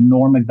pictures of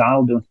Norm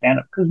Macdonald doing stand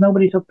up?" Because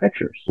nobody took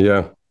pictures.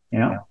 Yeah, You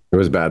know, it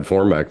was bad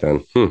form back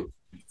then.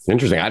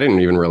 Interesting. I didn't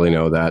even really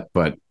know that,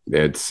 but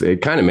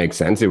it kind of makes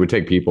sense. It would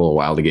take people a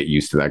while to get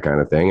used to that kind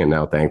of thing, and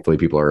now thankfully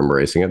people are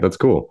embracing it. That's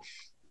cool.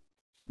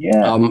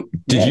 yeah,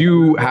 Did yeah.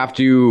 you have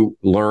to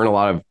learn a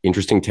lot of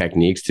interesting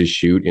techniques to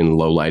shoot in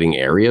low lighting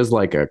areas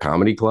like a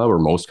comedy club or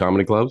most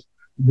comedy clubs?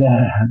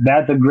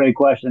 That's a great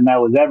question. That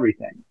was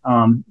everything.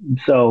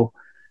 So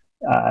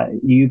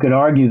you could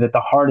argue that the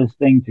hardest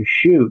thing to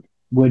shoot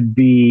would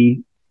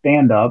be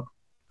stand up,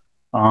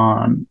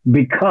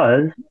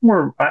 because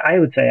I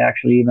would say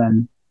actually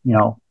even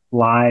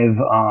live.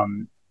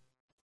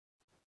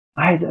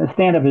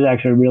 Stand up is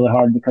actually really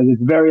hard because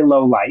it's very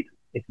low light.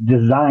 It's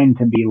designed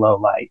to be low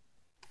light.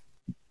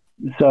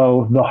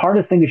 So the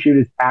hardest thing to shoot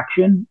is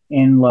action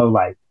in low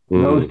light.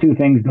 Those Mm, two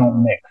things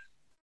don't mix.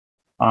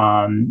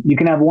 You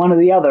can have one or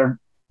the other,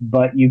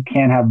 but you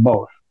can't have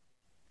both.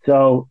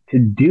 So to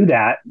do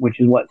that, which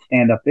is what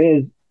stand up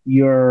is,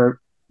 you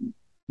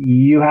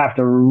have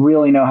to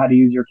really know how to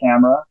use your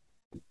camera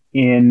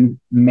in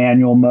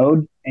manual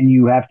mode, and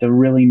you have to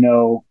really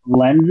know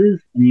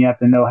lenses, and you have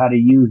to know how to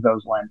use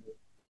those lenses.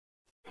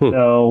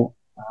 So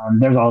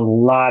there's a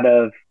lot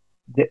of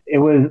it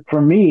was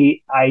for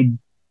me. It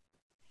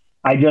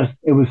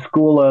was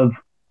school of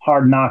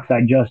hard knocks.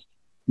 I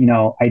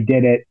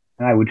did it,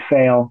 and I would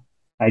fail.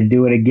 I'd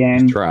do it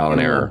again, trial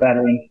and error,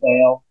 better and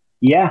fail.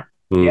 Yeah,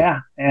 yeah,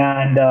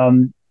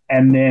 and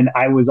then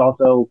I was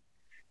also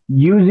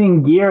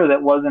using gear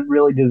that wasn't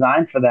really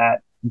designed for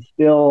that, and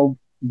still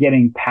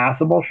getting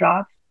passable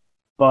shots.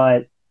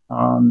 But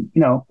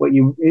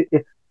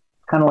it's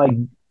kind of like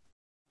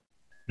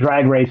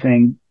drag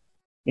racing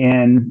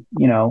in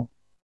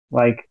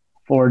like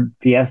Ford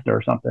Fiesta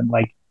or something.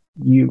 Like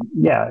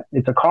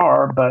it's a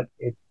car, but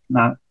it's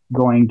not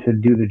going to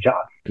do the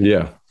job.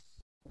 Yeah.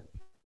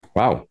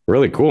 Wow.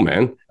 Really cool,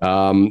 man.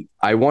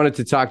 I wanted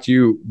to talk to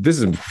you. This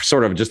is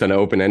sort of just an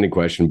open-ended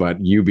question,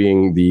 but you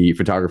being the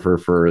photographer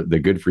for the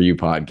Good For You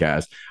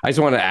podcast, I just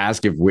want to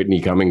ask if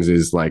Whitney Cummings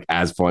is like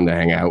as fun to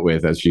hang out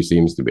with as she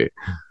seems to be.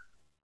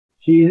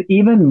 She's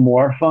even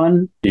more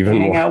fun to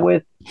hang out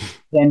with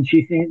than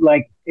she seems.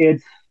 Like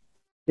it's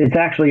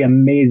actually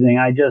amazing.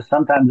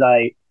 Sometimes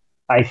I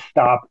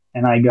stop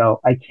and I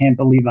go, I can't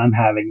believe I'm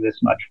having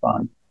this much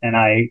fun. And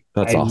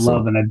That's I awesome.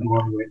 love and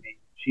adore Whitney.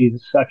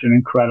 She's such an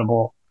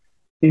incredible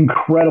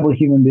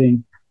human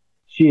being.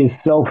 She is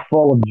so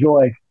full of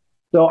joy.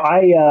 So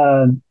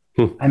I've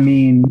had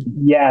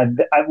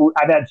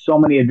so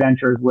many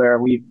adventures where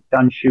we've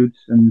done shoots,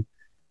 and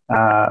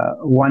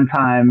one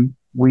time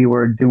we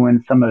were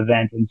doing some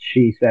event, and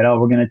she said, "Oh,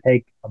 we're going to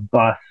take a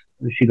bus."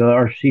 She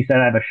said,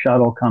 "I have a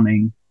shuttle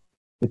coming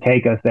to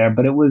take us there,"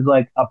 but it was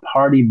like a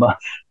party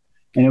bus,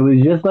 and it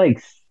was just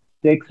like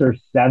 6 or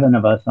 7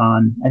 of us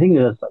on. I think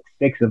it was like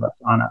 6 of us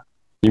on a.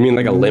 You mean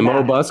like a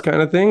limo bus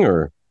kind of thing,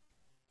 or?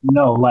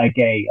 No, like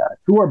a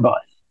tour bus.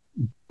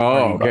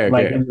 Oh, okay.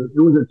 Like it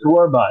was a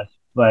tour bus,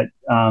 but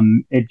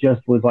it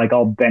just was like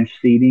all bench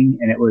seating,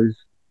 and it was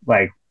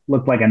like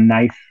looked like a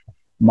nice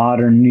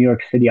modern New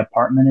York City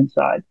apartment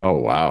inside. Oh,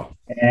 wow.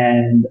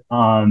 And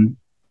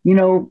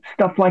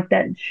stuff like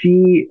that.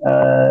 She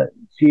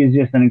is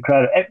just an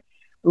incredible.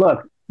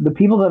 Look, the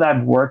people that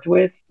I've worked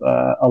with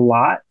a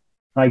lot,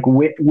 like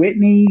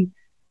Whitney,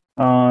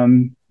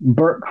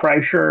 Bert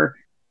Kreischer.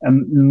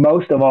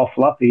 Most of all,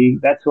 Fluffy.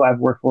 That's who I've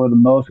worked for the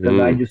most,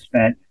 because I just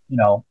spent 8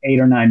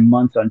 or 9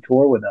 months on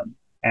tour with him,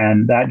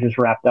 and that just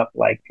wrapped up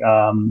like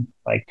 2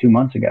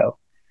 months ago.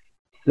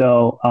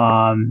 So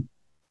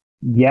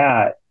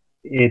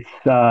it's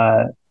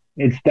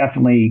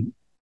definitely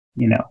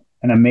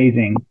an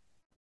amazing.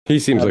 He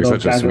seems like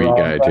such a sweet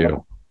guy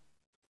too.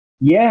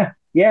 Yeah.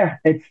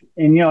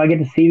 I get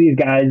to see these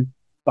guys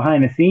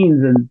behind the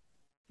scenes, and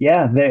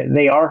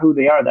they are who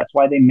they are. That's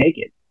why they make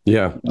it.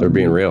 Yeah, they're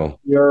being real.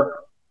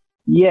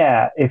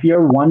 If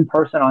you're one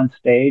person on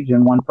stage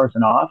and one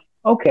person off,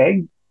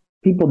 okay,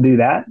 people do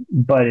that,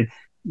 but it's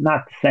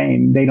not the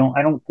same. I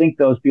don't think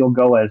those people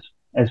go as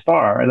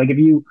far. Like if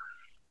you,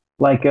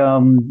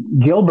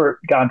 Gilbert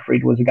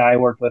Gottfried was a guy I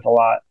worked with a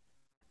lot,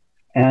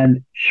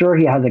 and sure,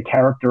 he has a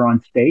character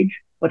on stage,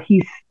 but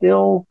he's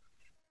still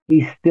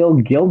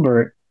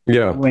Gilbert.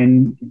 Yeah.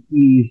 When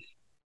he's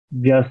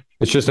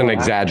it's just an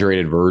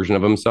exaggerated version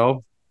of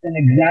himself. An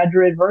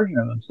exaggerated version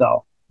of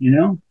himself,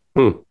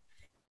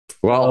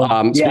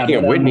 Well, speaking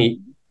of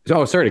Whitney,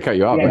 sorry to cut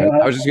you off, man.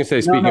 I was just gonna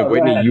say, speaking of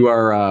Whitney, you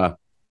are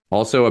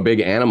also a big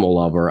animal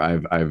lover.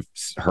 I've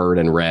heard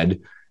and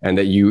read, and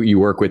that you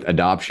work with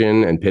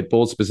adoption and pit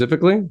bulls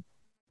specifically.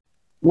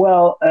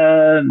 Well,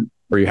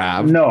 or you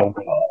have? No.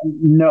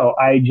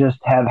 I just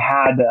have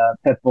had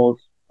pit bulls.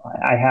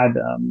 I had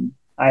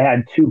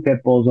 2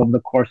 pit bulls over the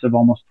course of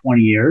almost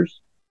 20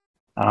 years.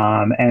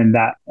 And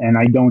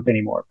I don't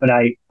anymore, but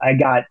I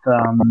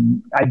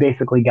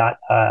basically got,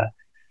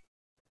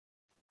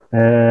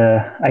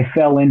 I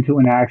fell into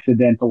an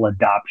accidental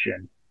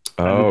adoption.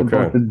 Oh, I was okay.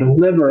 supposed to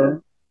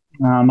deliver.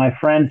 My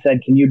friend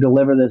said, "Can you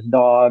deliver this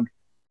dog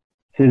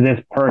to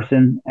this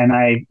person?" And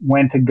I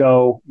went to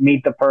go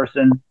meet the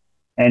person,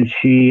 and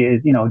she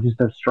is, just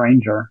a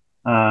stranger.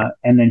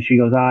 And then she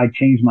goes, "I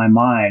changed my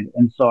mind."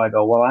 And so I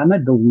go, "Well, I'm a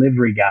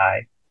delivery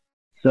guy.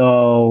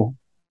 So,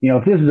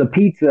 if this is a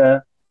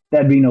pizza,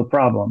 that'd be no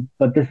problem,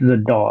 but this is a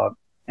dog."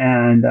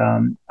 And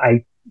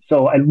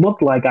so it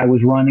looked like I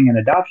was running an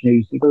adoption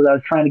agency, because I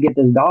was trying to get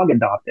this dog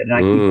adopted, and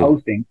I keep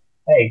posting,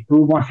 "Hey,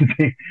 who wants to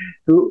be,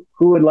 who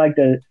would like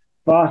to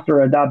foster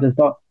or adopt this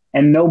dog?"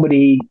 And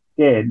nobody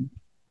did.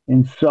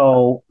 And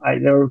so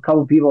there were a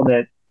couple of people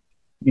that,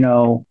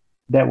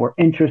 that were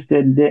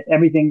interested in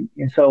everything.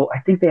 And so I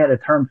think they had a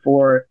term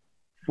for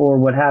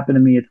what happened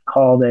to me. It's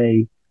called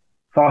a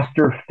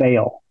foster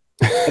fail.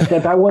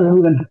 Except I wasn't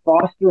even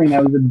fostering; I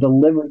was a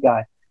delivery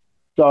guy.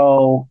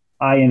 So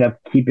I ended up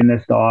keeping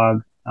this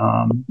dog.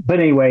 But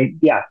anyway,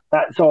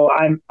 so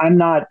I'm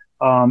not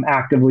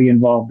actively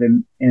involved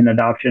in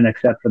adoption,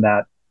 except for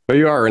that. But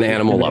you are an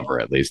animal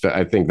lover, at least.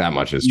 I think that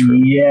much is true.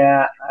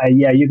 Yeah,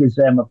 yeah, you could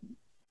say I'm a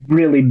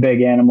really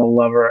big animal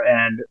lover,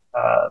 and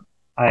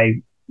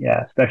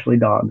yeah, especially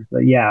dogs. But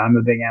yeah, I'm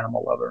a big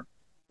animal lover.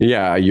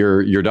 Yeah,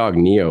 your dog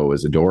Neo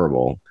is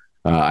adorable.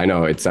 I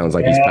know it sounds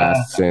like he's Yeah,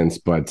 passed since,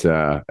 but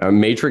a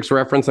Matrix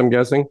reference, I'm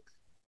guessing.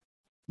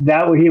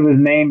 that he was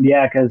named.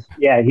 Yeah, because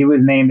yeah, he was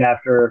named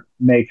after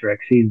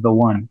Matrix. He's the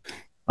one.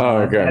 Oh,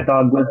 okay. That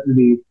dog lived to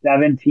be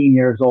 17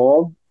 years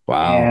old,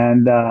 Wow,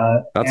 and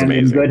that's in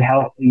amazing. good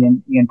health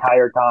the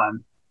entire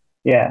time.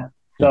 Yeah.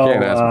 You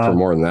can't So ask for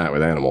more than that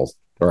with animals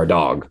or a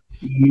dog.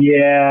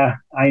 yeah,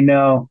 I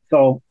know.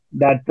 So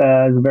that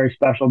is a very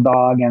special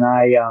dog, and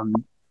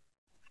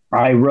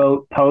I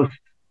wrote posts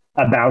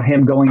about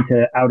him going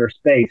to outer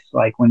space,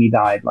 like when he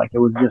died. Like it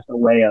was just a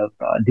way of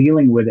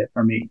dealing with it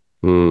for me.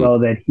 Hmm, So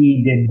that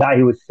he did die.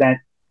 He was sent.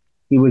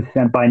 He was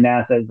sent by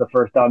NASA as the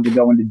first dog to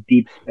go into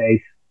deep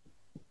space,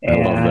 I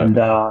love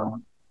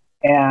that.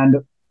 and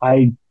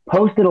I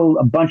posted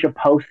a bunch of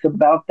posts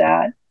about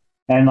that,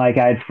 and like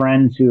I had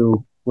friends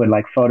who would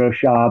like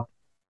Photoshop,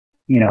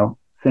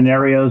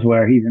 scenarios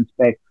where he's in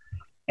space,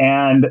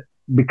 and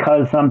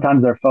because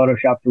sometimes their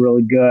photoshops are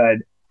really good,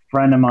 a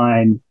friend of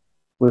mine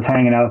was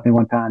hanging out with me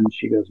one time, and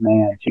she goes,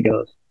 "Man," she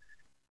goes,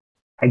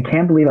 "I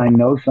can't believe I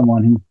know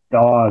someone whose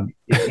dog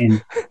is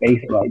in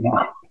space right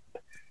now."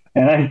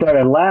 And I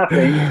started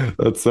laughing,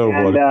 That's so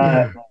and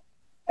funny.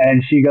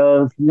 and she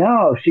goes,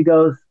 "No," she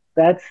goes,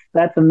 "That's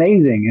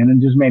amazing," and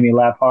it just made me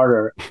laugh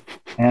harder.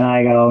 And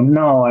I go,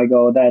 "No," I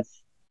go,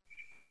 "That's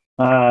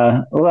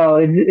well,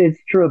 it's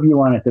true if you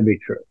want it to be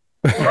true."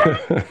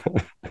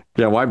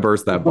 Yeah, why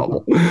burst that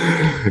bubble?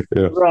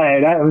 Yeah.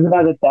 Right. I was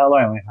about to tell her,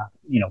 I went,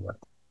 you know what?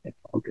 It's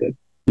all good.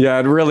 Yeah,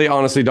 it really,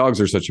 honestly, dogs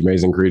are such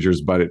amazing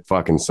creatures, but it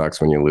fucking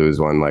sucks when you lose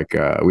one. Like,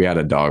 we had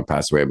a dog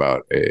pass away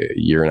about a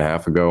year and a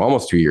half ago,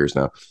 almost 2 years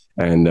now.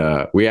 And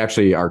we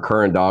actually, our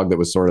current dog that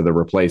was sort of the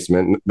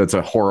replacement, that's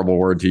a horrible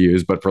word to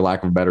use, but for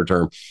lack of a better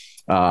term,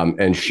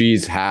 and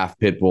she's half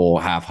pit bull,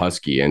 half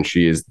husky, and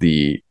she is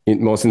the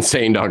most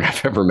insane dog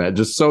I've ever met.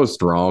 Just so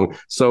strong,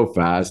 so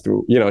fast.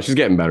 She's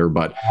getting better,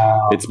 but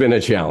it's been a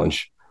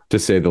challenge to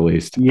say the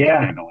least.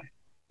 Yeah.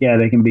 Yeah,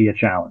 they can be a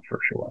challenge for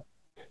sure.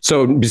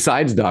 So,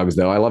 besides dogs,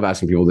 though, I love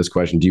asking people this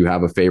question: do you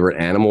have a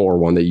favorite animal or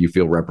one that you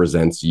feel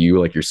represents you,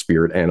 like your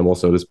spirit animal,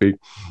 so to speak?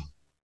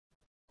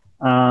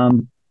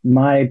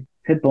 My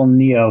pit bull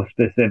Neo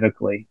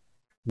specifically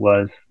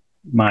was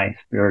my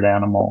spirit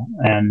animal,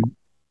 and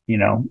you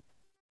know,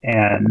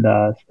 and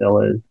still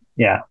is.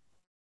 Yeah.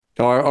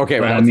 Oh, okay.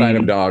 But I Outside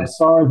of mean, as dogs.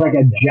 far as like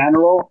a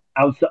general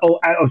outside,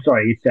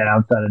 sorry, you said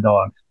outside of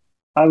dogs.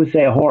 I would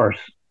say a horse.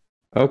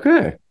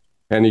 Okay.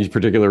 Any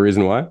particular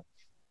reason why?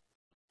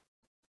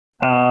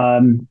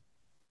 Um,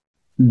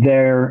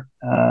 they're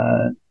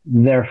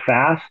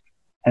fast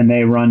and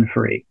they run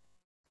free.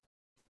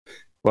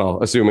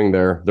 Well, assuming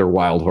they're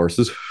wild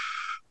horses.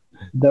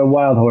 They're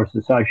wild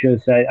horses. So I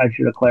should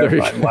have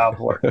clarified wild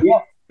horse.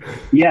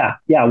 Yeah,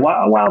 yeah.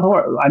 Wild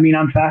horse. I mean,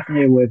 I'm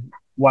fascinated with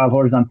wild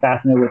horses. I'm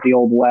fascinated with the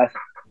old west.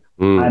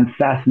 Mm, I'm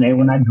fascinated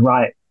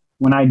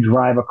when I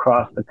drive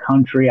across the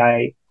country.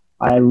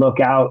 I look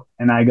out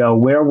and I go,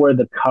 where were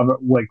the cover?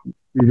 Like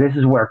this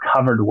is where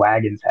covered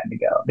wagons had to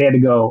go. They had to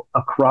go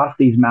across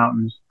these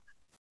mountains,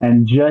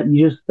 and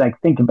you just like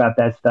think about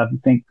that stuff. You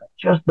think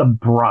just the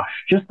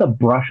brush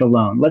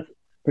alone. Let's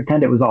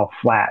pretend it was all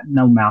flat,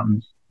 no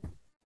mountains.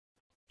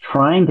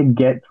 Trying to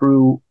get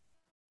through.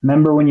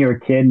 Remember when you were a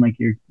kid, and like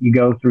you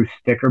go through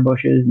sticker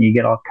bushes and you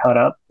get all cut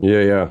up.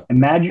 yeah, yeah.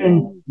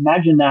 Imagine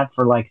that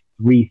for like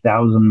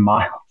 3,000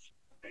 miles.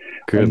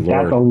 Good Like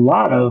Lord.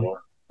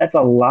 that's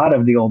a lot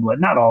of the old West.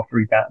 Not all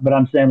 3,000, but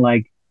I'm saying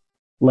like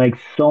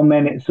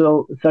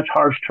such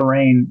harsh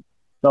terrain.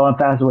 So I'm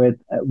fascinated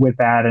with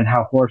that and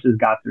how horses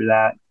got through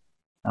that.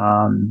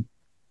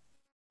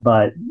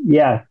 But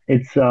yeah,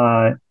 it's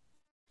so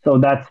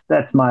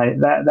that's my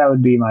that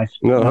would be my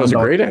No, that young was a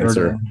adult great spirit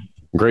answer. animal.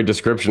 Great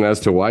description as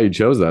to why you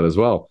chose that as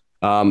well.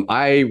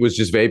 I was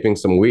just vaping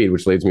some weed,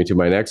 which leads me to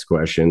my next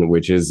question,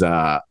 which is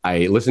I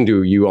listened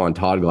to you on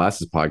Todd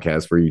Glass's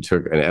podcast where you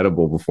took an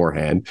edible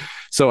beforehand.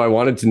 So I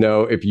wanted to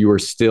know if you were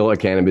still a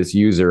cannabis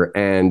user.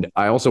 And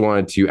I also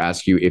wanted to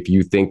ask you if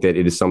you think that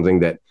it is something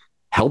that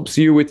helps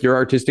you with your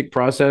artistic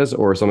process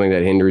or something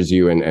that hinders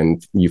you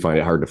and you find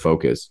it hard to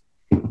focus.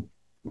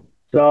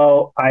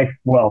 So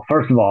well,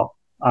 first of all,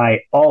 I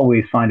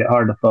always find it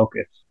hard to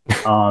focus.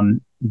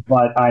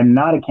 But I'm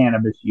not a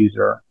cannabis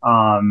user.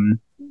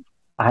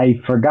 I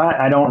forgot.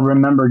 I don't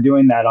remember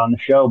doing that on the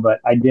show, but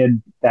I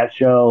did that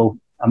show,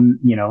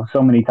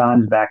 so many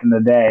times back in the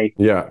day.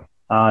 Yeah.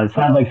 It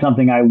sounds like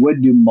something I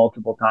would do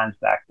multiple times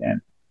back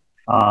then.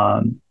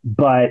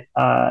 But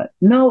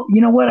no,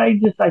 you know what? I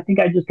think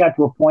I just got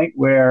to a point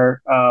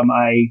where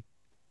I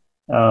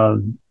uh,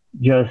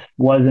 just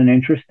wasn't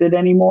interested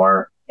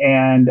anymore,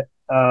 and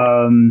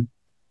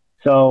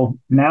so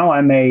now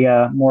I'm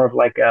a more of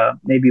like a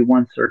maybe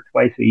once or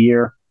twice a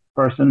year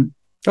person.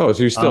 Oh,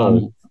 so you Um,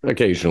 still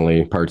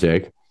occasionally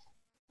partake.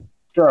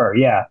 sure,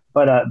 yeah,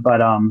 but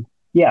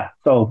yeah.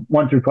 So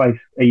once or twice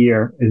a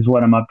year is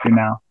what I'm up to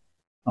now.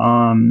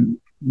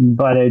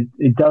 But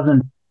it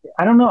doesn't.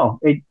 I don't know.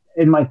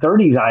 In my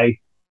 30s,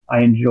 I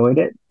enjoyed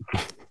it.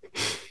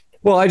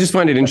 Well, I just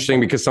find it interesting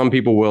because some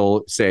people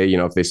will say,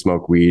 if they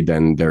smoke weed,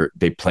 then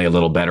they play a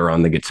little better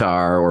on the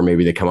guitar, or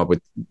maybe they come up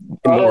with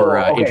more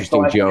Okay,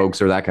 interesting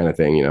jokes or that kind of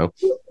thing.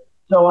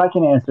 so I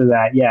can answer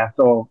that. Yeah.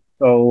 So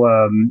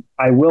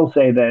I will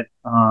say that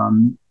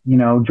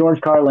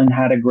George Carlin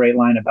had a great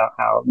line about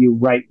how you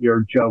write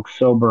your jokes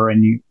sober,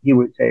 and he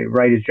would say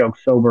write his jokes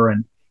sober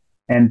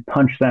and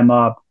punch them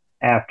up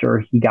after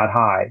he got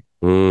high.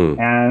 Mm.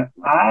 And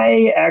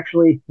I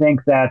actually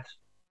think that's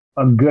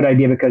a good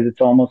idea because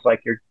it's almost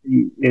like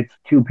it's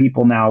two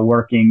people now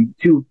working,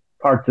 two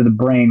parts of the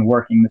brain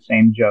working the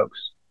same jokes.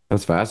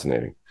 That's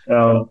fascinating.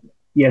 So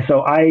yeah,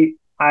 so I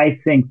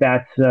think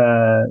that's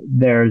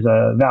there's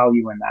a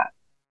value in that.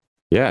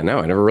 Yeah, no,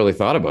 I never really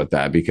thought about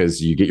that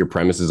because you get your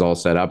premises all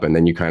set up and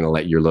then you kind of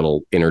let your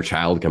little inner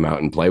child come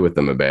out and play with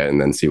them a bit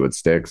and then see what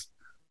sticks.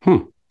 Hmm.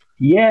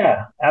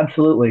 Yeah,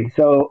 absolutely.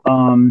 So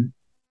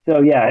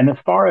yeah, and as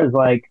far as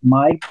like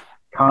my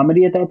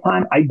comedy at that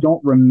time, I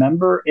don't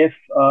remember if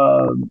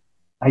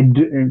I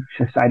do. It's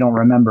just I don't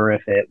remember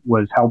if it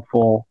was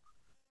helpful,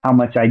 how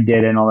much I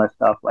did, and all that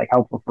stuff, like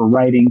helpful for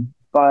writing.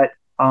 But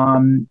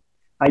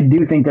I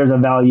do think there's a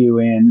value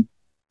in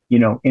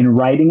in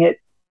writing it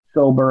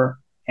sober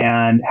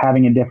and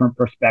having a different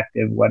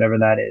perspective, whatever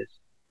that is.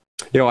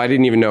 I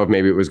didn't even know if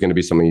maybe it was going to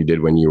be something you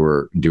did when you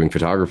were doing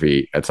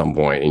photography at some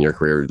point in your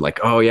career. Like,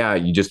 oh yeah,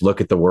 you just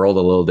look at the world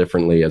a little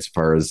differently as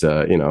far as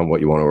what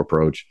you want to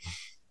approach.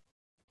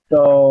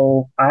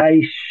 So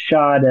I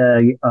shot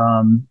a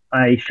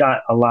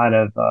lot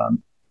of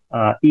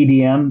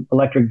EDM,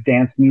 electric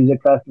dance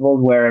music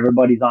festivals where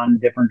everybody's on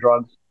different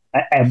drugs,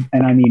 and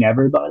I mean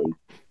everybody.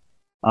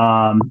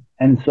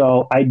 And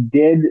so I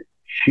did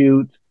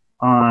shoot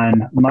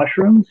on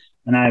mushrooms,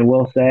 and I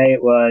will say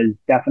it was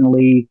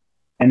definitely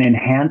an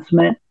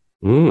enhancement,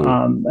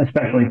 Mm.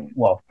 especially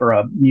well for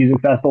a music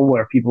festival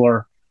where people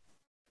are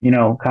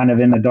kind of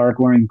in the dark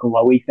wearing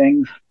glowy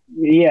things.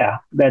 Yeah,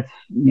 that's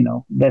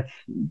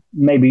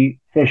maybe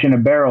fish in a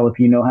barrel if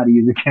you know how to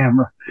use a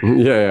camera.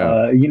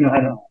 Yeah, You know how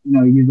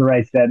to use the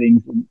right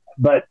settings.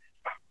 But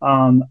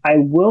I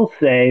will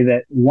say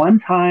that one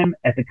time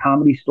at the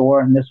Comedy Store,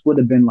 and this would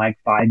have been like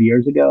 5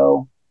 years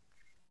ago,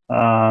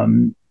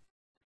 um,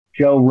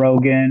 Joe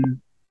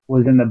Rogan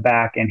was in the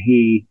back and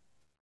he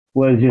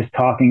was just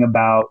talking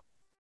about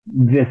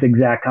this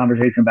exact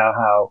conversation about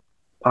how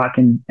pot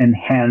can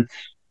enhance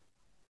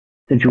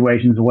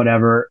situations,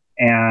 whatever.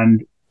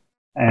 And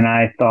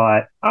I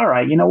thought, all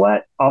right, you know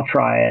what? I'll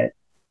try it.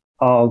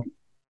 I'll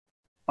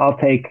I'll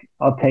take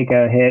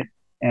a hit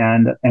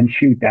and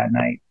shoot that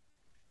night.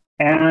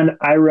 And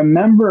I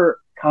remember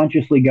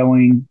consciously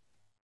going,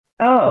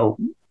 oh,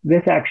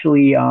 this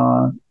actually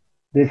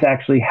this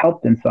actually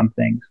helped in some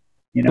things,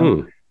 you yeah.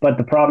 know. But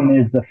the problem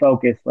is the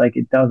focus, like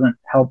it doesn't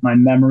help my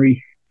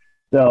memory.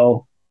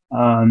 So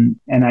and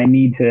I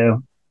need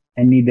to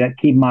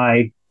keep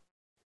my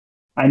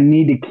I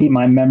need to keep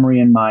my memory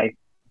and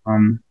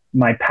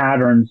my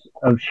patterns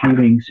of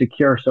shooting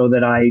secure so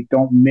that I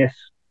don't miss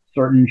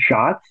certain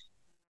shots.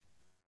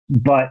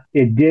 But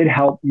it did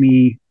help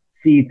me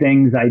see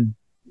things I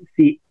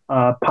see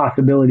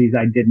possibilities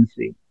I didn't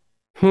see.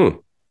 Hmm.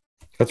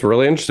 That's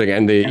really interesting.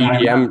 And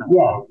Yeah.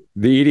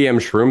 the EDM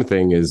shroom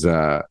thing is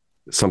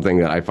something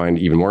that I find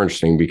even more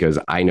interesting because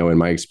I know in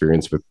my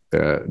experience with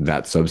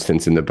that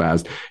substance in the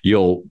past,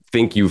 you'll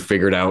think you've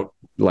figured out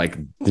like,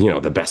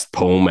 the best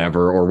poem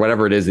ever or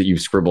whatever it is that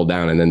you've scribbled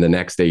down. And then the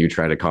next day you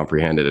try to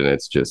comprehend it and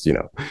it's just,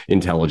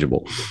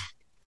 intelligible or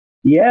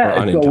Yeah.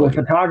 So with unintelligible.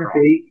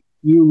 photography,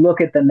 you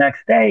look at the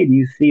next day and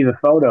you see the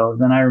photos.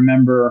 And I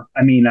remember,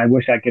 I mean, I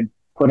wish I could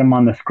put them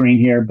on the screen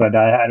here, but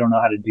I don't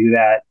know how to do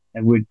that.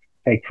 It would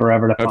take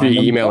forever to If you find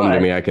them. email them to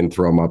But, me, I can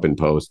throw them up in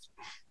post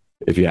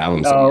if you have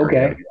them oh, somewhere.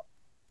 okay.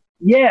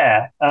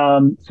 Yeah.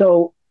 Yeah.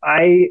 So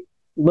I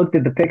looked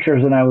at the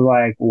pictures and I was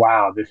like,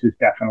 wow, this is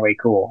definitely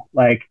cool.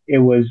 Like it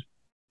was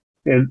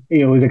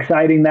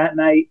exciting that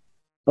night,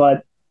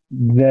 but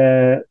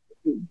the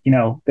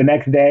the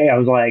next day I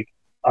was like,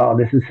 oh,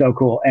 this is so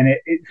cool. And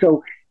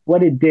so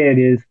what it did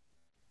is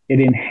it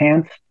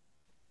enhanced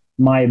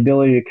my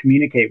ability to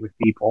communicate with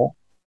people.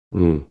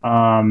 Mm.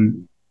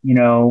 You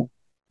know,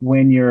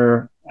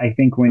 I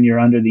think when you're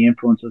under the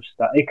influence of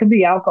stuff, it could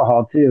be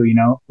alcohol too,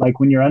 like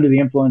when you're under the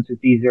influence,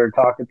 it's easier to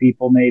talk to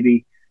people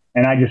maybe.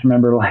 And I just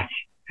remember like,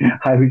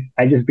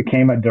 I just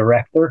became a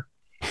director.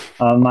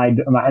 I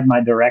had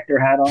my director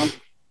hat on.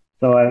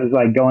 So I was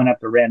like going up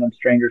to random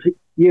strangers. "Hey,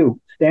 you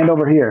stand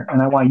over here,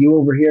 and I want you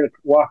over here to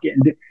walk it."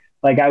 And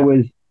like I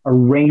was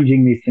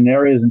arranging these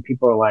scenarios, and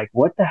people are like,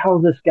 "What the hell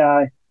is this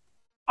guy?"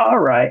 All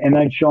right, and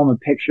I'd show them a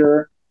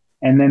picture,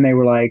 and then they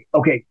were like,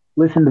 "Okay,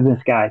 listen to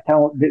this guy.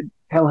 Tell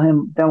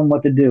him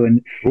what to do." And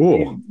it,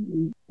 Cool.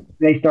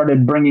 they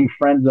started bringing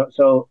friends up,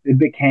 so it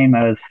became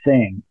a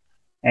thing.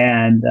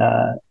 And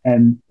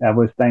that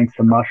was thanks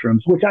to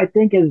mushrooms, which I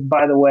think is,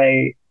 by the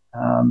way,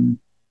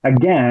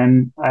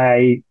 again,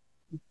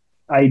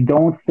 I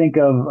don't think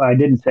of, I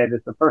didn't say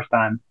this the first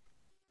time.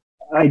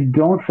 I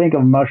don't think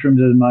of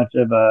mushrooms as much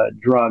of a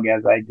drug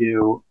as I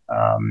do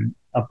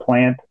a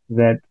plant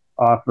that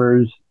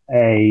offers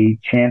a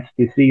chance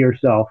to see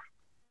yourself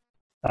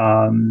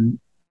um,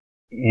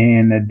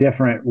 in a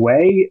different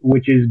way,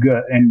 which is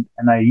good, and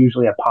I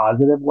usually a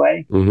positive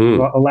way. So it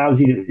Mm-hmm. allows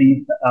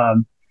you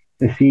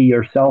to see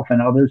yourself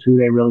and others who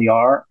they really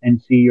are,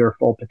 and see your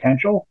full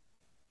potential.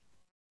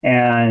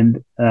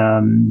 And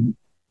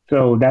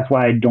so that's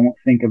why I don't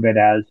think of it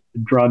as a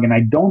drug, and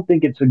I don't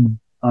think it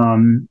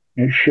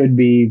should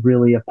be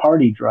really a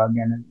party drug,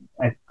 and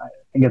I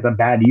think it's a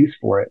bad use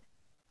for it.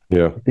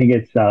 Yeah. I think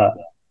it's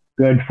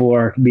good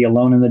for to be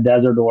alone in the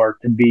desert or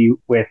to be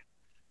with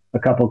a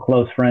couple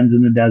close friends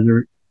in the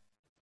desert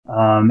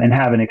and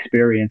have an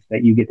experience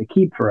that you get to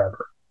keep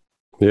forever.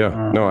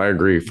 Yeah. No, Um, I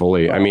agree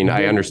fully. I mean,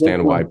 I this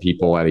understand why one,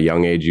 people at a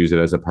young age use it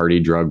as a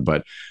party drug,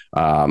 but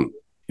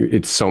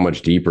it's so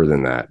much deeper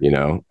than that, you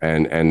know?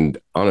 And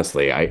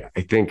honestly, I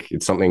think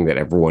it's something that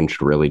everyone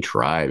should really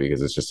try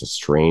because it's just a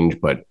strange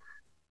but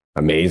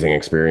amazing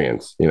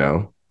experience, you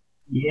know?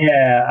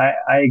 yeah,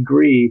 I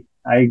agree.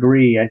 I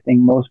agree. I think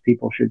most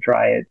people should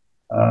try it.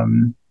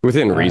 Um,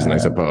 Within reason, I uh,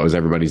 suppose.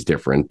 Everybody's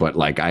different, but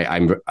like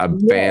I'm a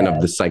fan of yeah,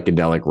 the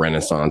psychedelic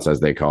renaissance, as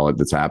they call it,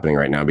 that's happening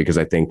right now. Because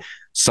I think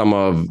some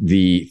of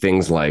the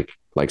things like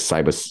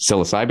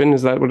psilocybin,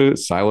 is that what it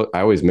is? I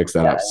always mix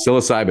that yeah. up.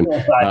 Psilocybin.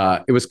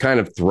 Psilocybin. It was kind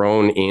of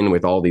thrown in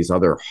with all these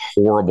other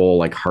horrible,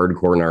 like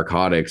hardcore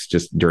narcotics,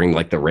 just during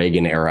like the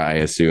Reagan era, I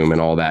assume, and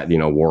all that, you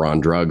know, war on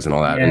drugs and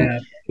all that. And Yeah,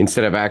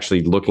 instead of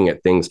actually looking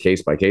at things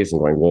case by case and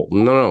going, well,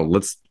 no,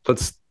 let's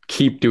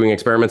keep doing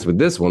experiments with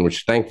this one,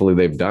 which thankfully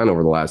they've done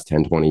over the last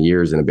 10, 20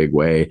 years in a big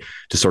way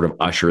to sort of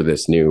usher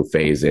this new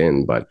phase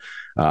in. But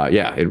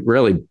yeah, it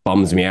really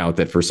bums me out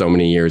that for so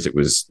many years it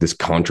was this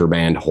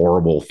contraband,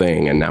 horrible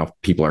thing. And now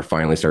people are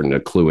finally starting to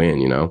clue in,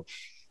 you know?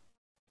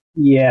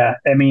 yeah.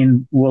 I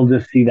mean, we'll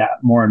just see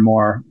that more and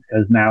more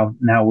because now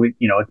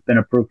it's been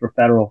approved for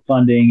federal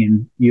funding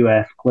and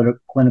U.S.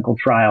 Clinical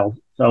trials,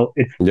 so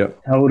it's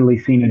Yep. totally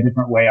seen a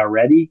different way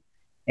already,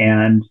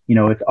 and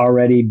it's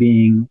already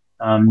being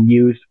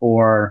used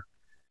for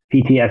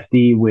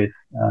PTSD with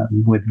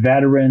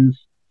veterans.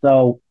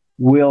 So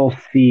we'll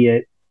see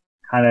it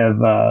kind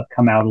of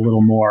come out a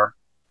little more,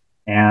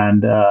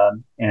 and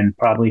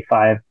probably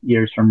 5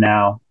 years from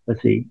now.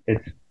 Let's see,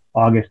 it's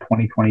August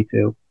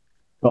 2022.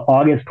 So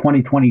August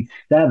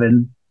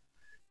 2027,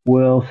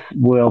 we'll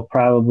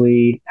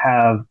probably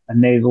have a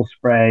nasal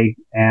spray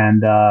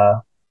and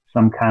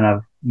some kind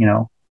of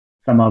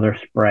some other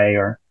spray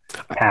or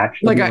patch.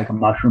 It'll Like be like a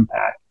mushroom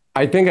patch.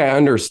 I think I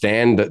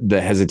understand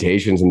the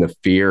hesitations and the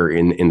fear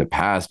in the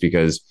past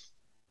because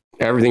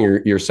everything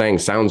you're saying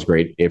sounds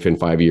great if in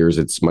 5 years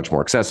it's much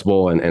more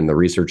accessible and the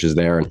research is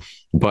there.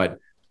 But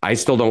I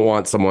still don't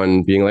want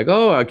someone being like,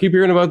 oh, I keep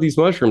hearing about these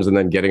mushrooms and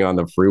then getting on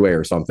the freeway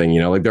or something.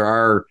 You know, like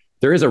there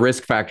is a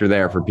risk factor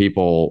there for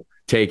people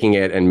taking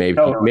it and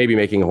Totally, maybe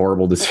making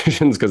horrible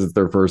decisions because it's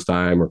their first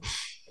time. Or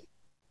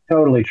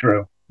totally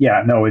true.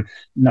 Yeah, no, it's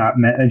not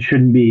meant. It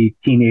shouldn't be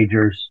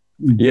teenagers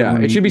yeah, it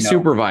doing. should be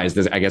supervised.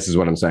 I guess is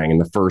what I'm saying. In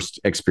the first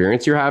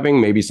experience you're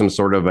having, maybe some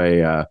sort of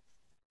a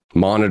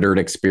monitored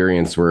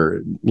experience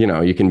where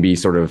you can be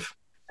sort of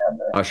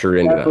ushered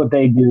into That's that. what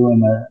they do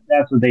in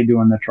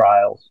the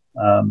trials.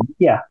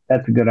 Yeah,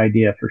 that's a good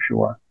idea for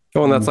sure.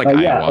 Oh, and that's like But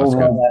yeah, ayahuasca.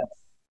 overall that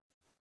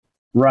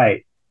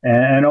right,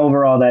 and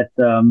overall that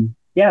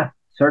yeah,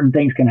 certain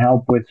things can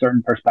help with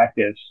certain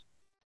perspectives.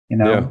 You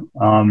Yeah.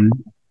 know,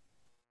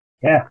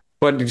 yeah,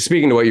 But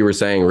speaking to what you were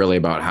saying, really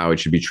about how it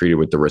should be treated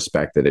with the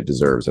respect that it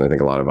deserves, and I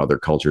think a lot of other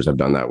cultures have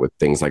done that with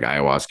things like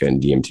ayahuasca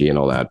and DMT and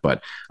all that.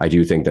 But I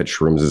do think that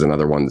shrooms is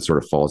another one that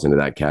sort of falls into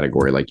that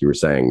category, like you were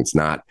saying. It's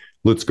not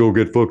let's go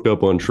get fucked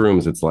up on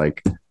shrooms. It's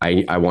like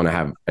I want to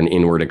have an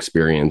inward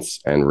experience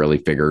and really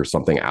figure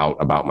something out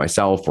about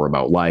myself or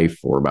about life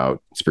or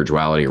about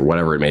spirituality or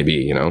whatever it may be.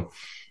 You know,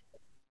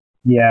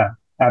 yeah,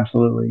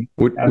 absolutely,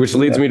 which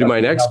absolutely. leads me That's to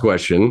my definitely next helpful.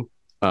 question.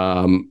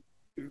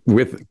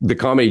 With the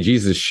Comedy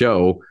Jesus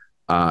show,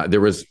 there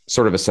was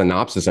sort of a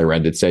synopsis I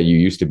read that said you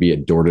used to be a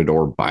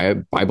door-to-door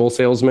Bible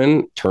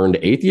salesman turned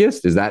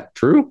atheist. Is that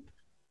true?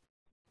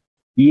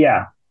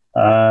 Yeah,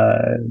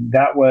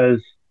 that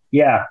was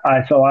yeah.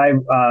 Because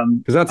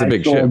that's a I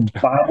big shift. sold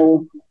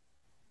Bibles.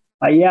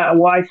 Yeah,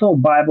 well, I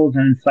sold Bibles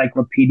and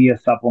encyclopedia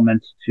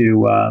supplements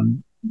to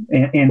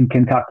in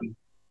Kentucky,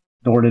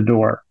 door to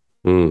door.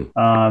 Mm.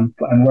 I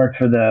worked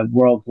for the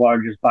world's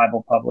largest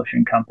Bible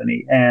publishing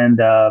company, and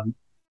that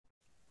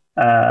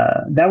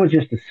was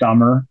just a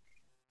summer,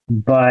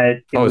 but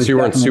it Oh, so was you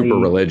weren't super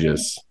definitely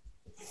religious.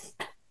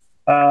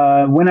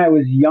 when I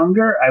was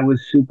younger, I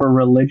was super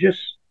religious,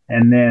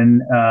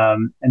 and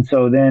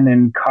so then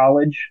in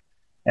college,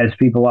 as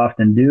people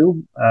often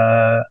do,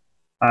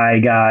 I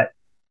got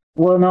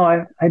well, no,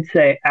 I'd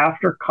say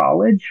after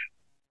college,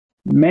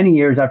 many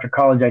years after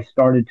college, I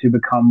started to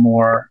become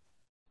more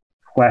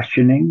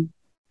questioning,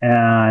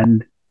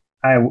 and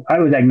I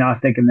was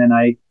agnostic, and then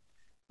I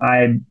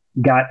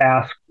got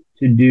asked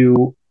to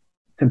do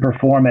to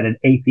perform at an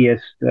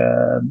atheist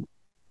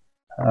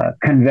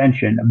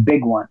convention, a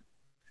big one,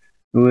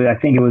 I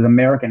think it was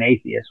American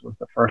Atheist was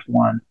the first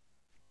one.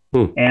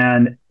 Hmm.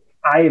 And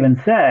I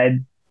even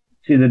said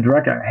to the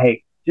director,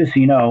 hey, just so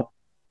you know,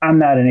 I'm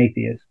not an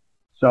atheist.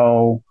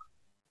 So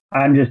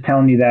I'm just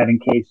telling you that in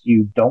case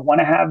you don't want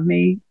to have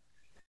me.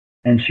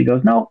 And she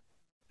goes, no.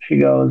 She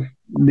goes,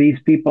 these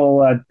people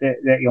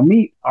that you'll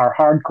meet are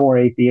hardcore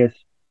atheists,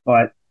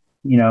 but,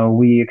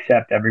 we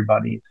accept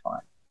everybody. It's fine.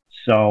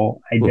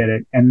 So I Hmm. did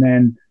it. And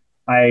then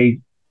I,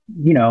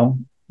 you know,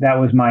 that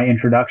was my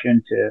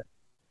introduction to,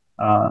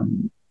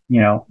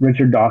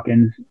 Richard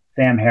Dawkins,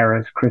 Sam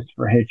Harris,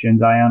 Christopher Hitchens,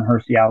 Ayaan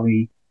Hirsi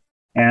Ali,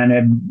 and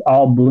it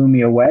all blew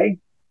me away.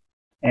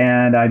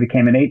 And I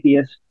became an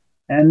atheist.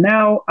 And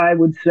now I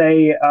would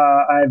say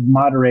I've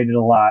moderated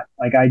a lot.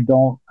 Like I'm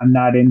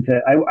not into.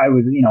 I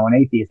was, an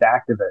atheist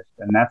activist,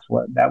 and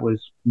that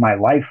was my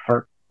life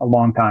for a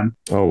long time.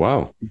 Oh,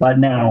 wow. But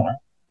now,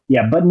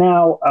 yeah, I'm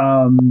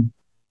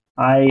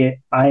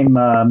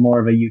more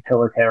of a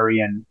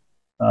utilitarian,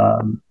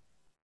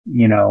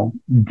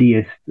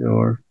 deist,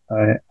 or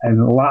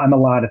I'm a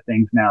lot of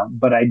things now.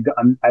 But I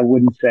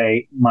wouldn't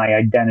say my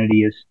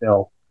identity is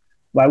still.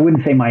 Well, I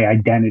wouldn't say my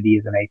identity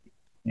is an atheist.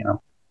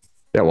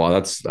 Yeah, well,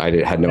 I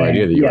had no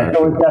idea that you were Yeah,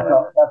 so actually.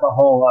 that's a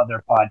whole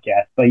other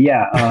podcast. But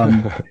yeah,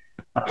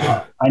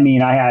 I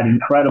mean, I had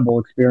incredible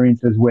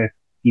experiences with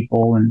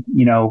people, and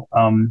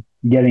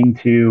getting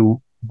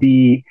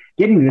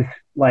this,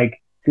 like,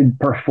 to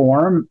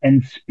perform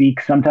and speak.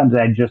 Sometimes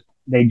they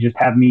just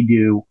have me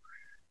do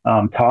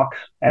talks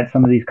at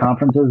some of these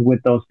conferences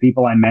with those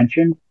people I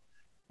mentioned,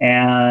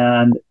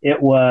 and it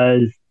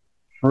was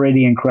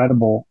pretty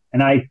incredible.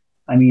 And I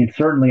mean,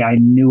 certainly I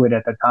knew it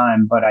at the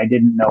time, but I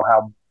didn't know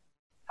how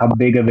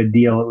big of a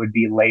deal it would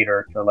be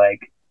later to, like,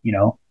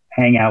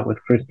 hang out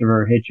with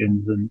Christopher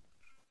Hitchens, and,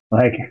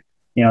 like,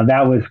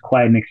 that was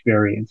quite an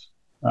experience.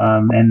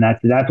 And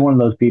that's one of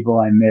those people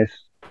I miss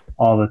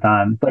all the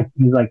time. It's like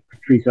he's like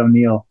Patrice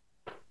O'Neill,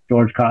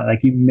 George Con,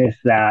 like, you miss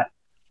that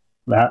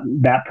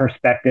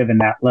perspective and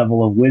that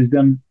level of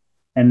wisdom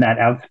and that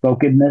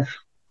outspokenness.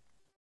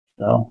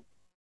 So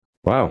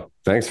Wow.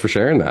 Thanks for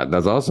sharing that.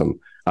 That's awesome.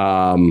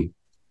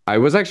 I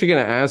was actually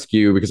going to ask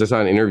you because I saw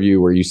an interview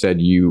where you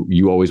said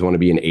you always want to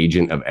be an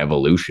agent of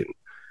evolution.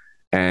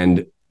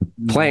 And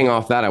playing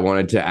off that, I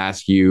wanted to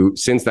ask you,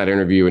 since that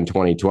interview in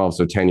 2012,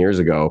 so 10 years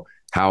ago,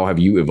 how have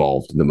you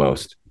evolved the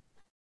most?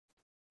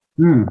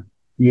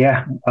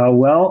 Yeah.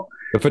 Well,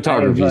 The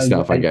photography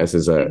stuff, I guess,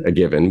 is a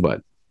given,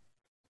 but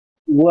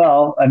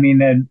well, I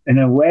mean, in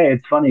a way,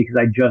 it's funny because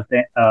I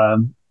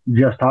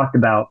just talked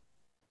about,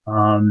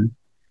 um,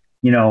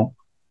 you know,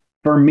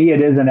 for me,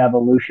 it is an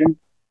evolution,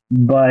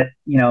 but,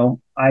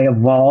 I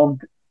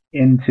evolved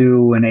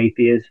into an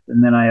atheist,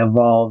 and then I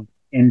evolved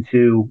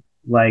into,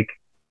 like,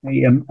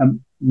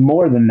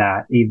 more than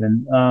that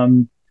even.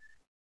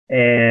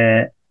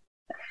 Uh,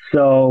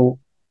 so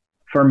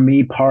for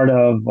me, part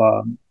of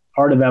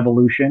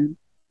evolution,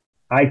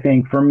 I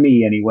think, for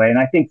me anyway, and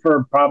I think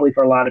for probably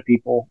for a lot of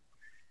people,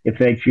 if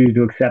they choose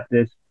to accept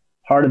this,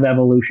 part of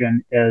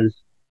evolution is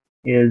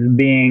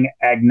being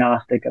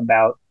agnostic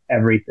about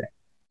everything.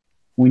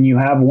 When you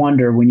have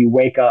wonder, when you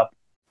wake up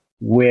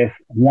with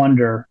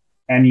wonder,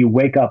 and you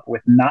wake up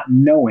with not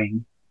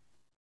knowing,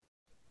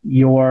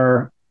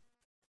 your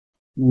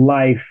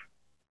life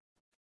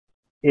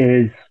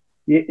is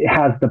it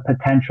has the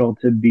potential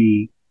to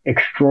be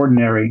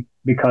extraordinary,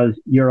 because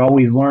you're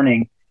always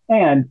learning,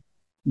 and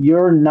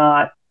you're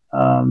not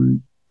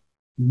um,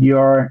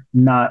 you're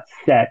not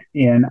set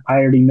in, I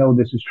already know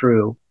this is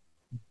true.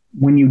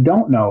 When you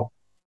don't know,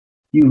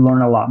 you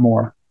learn a lot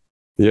more.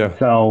 yeah,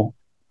 So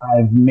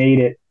I've made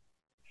it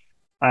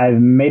I've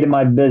made it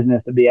my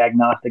business to be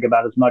agnostic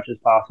about as much as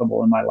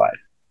possible in my life.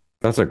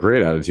 that's a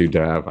great attitude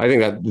to have. I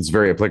think that it's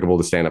very applicable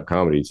to stand up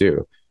comedy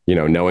too.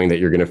 Knowing that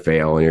you're going to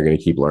fail and you're going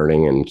to keep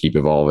learning and keep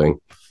evolving.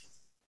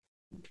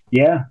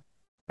 Yeah,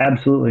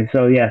 absolutely.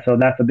 So yeah, so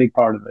that's a big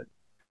part of it.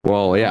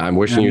 Well, yeah, I'm I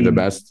wishing you the mean,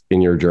 best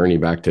in your journey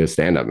back to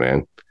stand up,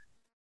 man.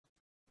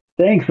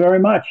 thanks very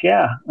much.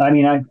 Yeah, I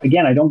mean,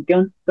 I don't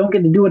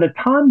get to do it a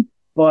ton,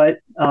 but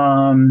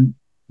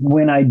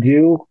when I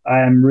do,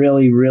 I'm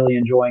really really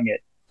enjoying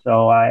it.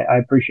 So I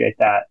appreciate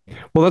that.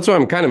 Well, that's why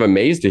I'm kind of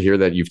amazed to hear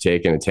that you've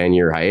taken a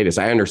 10-year hiatus.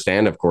 I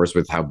understand, of course,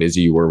 with how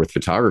busy you were with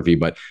photography,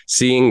 but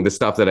seeing the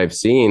stuff that I've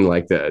seen,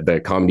 like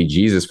the Comedy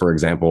Jesus, for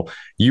example,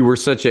 you were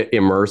such an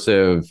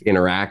immersive,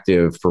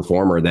 interactive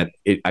performer that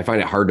I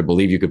find it hard to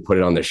believe you could put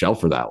it on the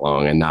shelf for that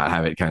long and not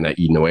have it kind of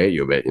eaten away at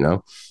you a bit, you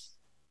know?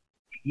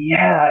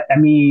 Yeah, I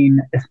mean,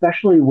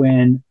 especially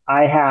when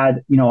I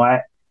had,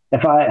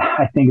 if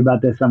I think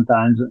about this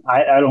sometimes,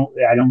 I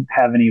don't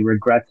have any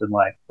regrets in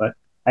life, but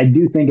I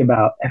do think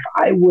about, if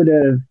I would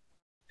have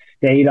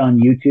stayed on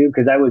YouTube,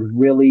 because I was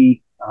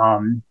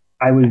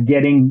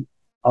getting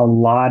a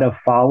lot of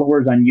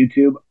followers on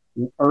YouTube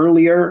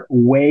earlier,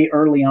 way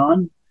early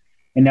on,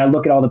 and now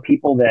look at all the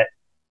people that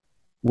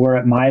were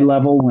at my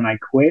level when I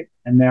quit,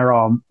 and they're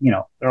all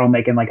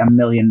making like $1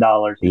 million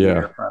a Yeah.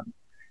 year from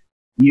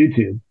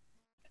YouTube.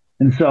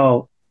 And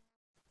so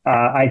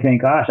I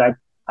think, gosh,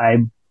 I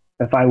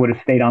if I would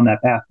have stayed on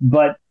that path.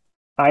 But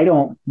I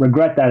don't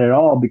regret that at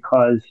all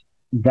because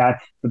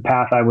that's the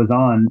path I was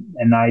on.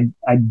 And I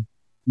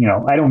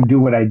don't do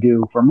what I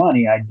do for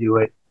money. I do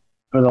it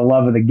for the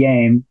love of the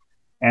game.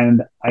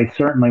 And I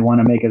certainly want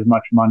to make as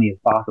much money as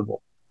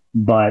possible.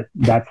 But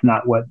that's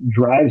not what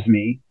drives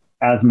me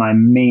as my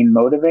main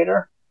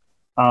motivator.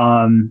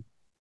 Um,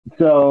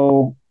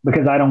 so,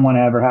 because I don't want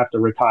to ever have to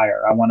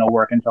retire, I want to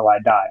work until I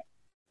die.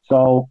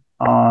 So,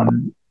 I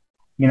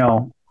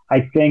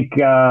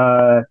think,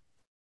 I,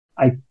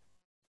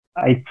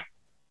 I,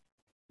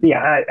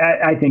 yeah,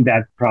 I think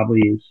that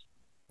probably is.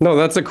 No,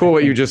 that's a I cool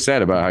what you think, just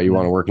said about how you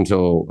want to work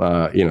until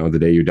the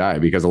day you die,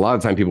 because a lot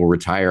of time people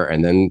retire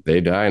and then they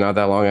die not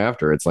that long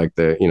after. It's like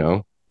they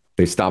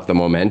stop the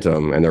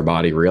momentum and their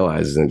body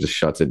realizes and just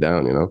shuts it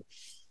down.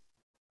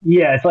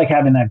 yeah, it's like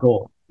having that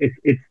goal.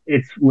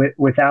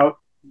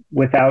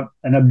 Without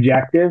an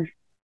objective.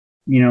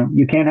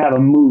 You can't have a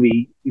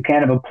movie, you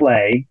can't have a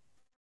play,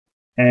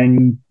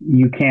 and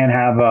you can't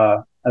have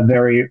a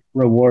very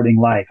rewarding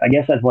life. I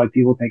guess that's why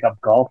people take up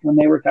golf when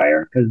they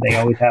retire because they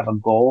always have a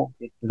goal,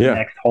 get to the Yeah,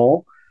 next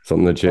hole.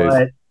 something to chase.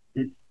 But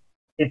it,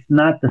 it's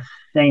not the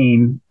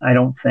same. I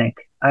don't think.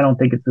 I don't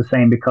think it's the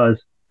same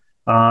because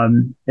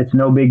it's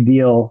no big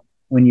deal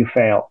when you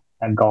fail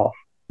at golf.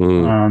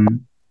 Mm.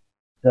 Um,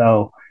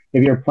 so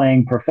if you're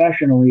playing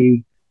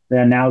professionally,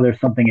 then now there's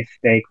something at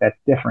stake that's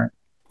different.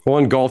 Well,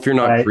 in golf, you're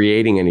not But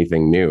creating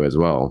anything new as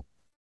well.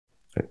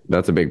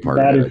 That's a big part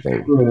of that it, is I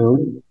think.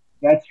 true.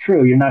 That's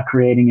true. You're not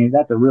creating it.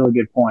 That's a really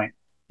good point.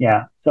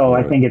 Yeah. So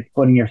I Yeah. think it's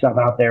putting yourself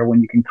out there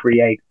when you can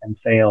create and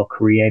fail.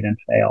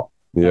 That's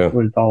Yeah.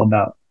 what it's all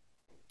about.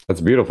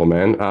 That's beautiful,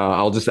 man. I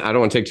don't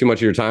want to take too much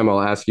of your time. I'll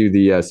ask you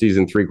the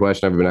season 3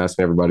 question I've been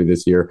asking everybody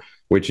this year,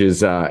 which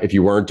is if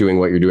you weren't doing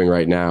what you're doing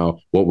right now,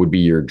 what would be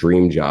your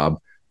dream job?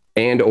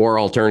 And or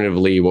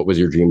alternatively, what was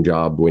your dream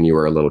job when you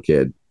were a little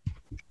kid?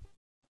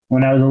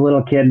 When I was a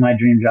little kid, my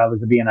dream job was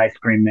to be an ice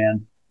cream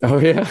man. Oh,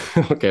 yeah.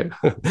 Okay.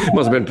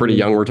 Must have been pretty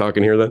young. We're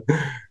talking here then.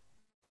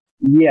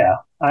 Yeah.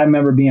 I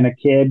remember being a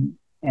kid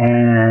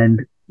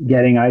and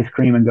getting ice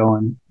cream and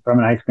going from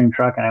an ice cream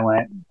truck. And I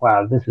went,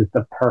 wow, this is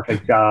the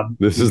perfect job.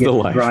 This You is get the to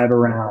life. drive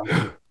around.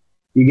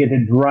 You get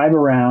to drive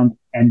around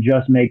and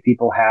just make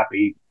people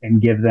happy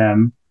and give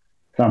them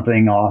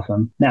something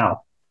awesome.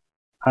 Now,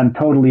 I'm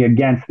totally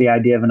against the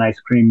idea of an ice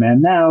cream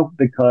man now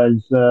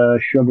because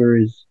sugar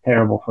is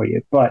terrible for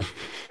you. But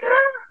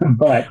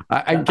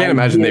I the can't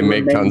imagine they idea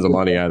make tons remains of the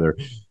money same. either.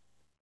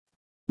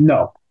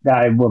 No,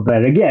 I will.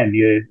 But again,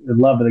 the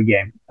love of the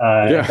game.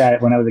 Yeah.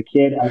 That when I was a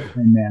kid, ice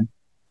cream man.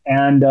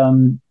 And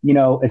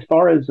as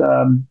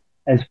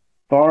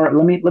far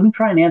let me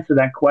try and answer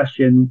that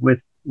question with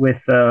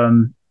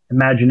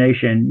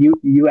imagination.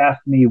 You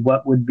asked me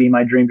what would be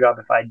my dream job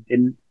if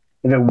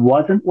it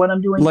wasn't what I'm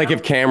doing Like now.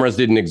 if cameras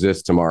didn't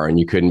exist tomorrow and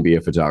you couldn't be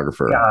a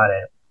photographer. Got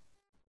it.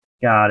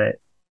 Got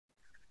it.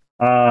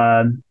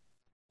 Um,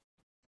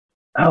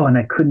 oh, and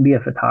I couldn't be a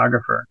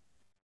photographer.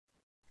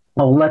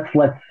 Well, let's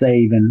say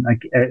even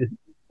like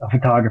a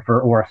photographer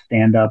or a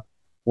stand up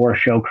or a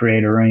show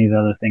creator or any of the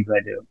other things I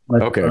do.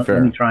 Okay, Let me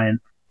fair. try and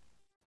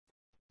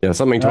Yeah,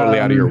 something totally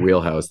out of your um,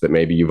 wheelhouse that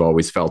maybe you've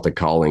always felt a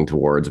calling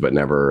towards, but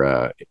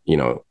never,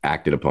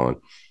 acted upon.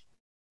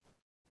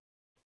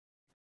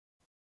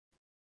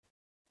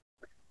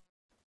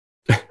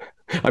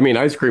 I mean,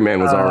 Ice Cream Man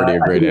was already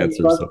a I great think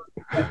answer. So,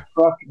 a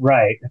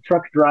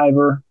truck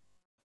driver,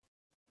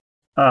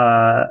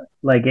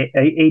 like a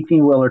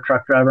 18 wheeler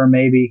truck driver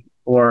maybe,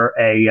 or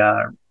a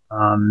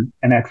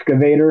an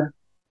excavator,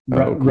 oh,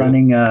 cool.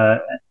 running an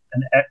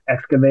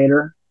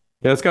excavator.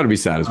 Yeah, it's got to be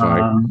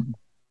satisfying. Um,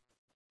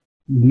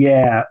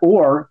 yeah,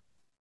 or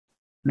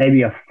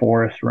maybe a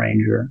forest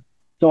ranger.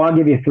 So I'll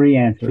give you three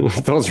answers.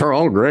 Those are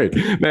all great,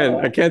 man.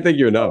 I can't thank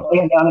you enough.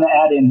 And I'm going to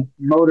add in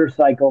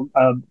motorcycle,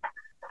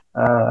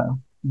 uh,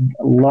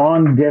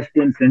 long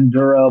distance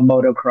enduro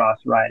motocross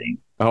riding.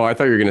 Oh, I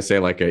thought you were gonna say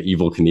like a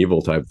Evil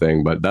Knievel type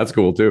thing, but that's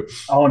cool too.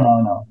 Oh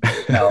no,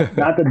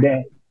 not the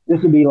day.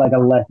 This would be like a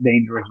less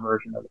dangerous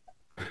version of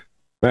it.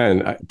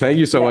 Man, thank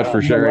you so much Yeah,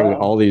 for sharing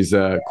all these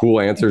cool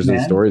thanks, answers and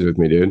man. stories with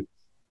me, dude.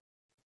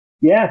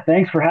 Yeah,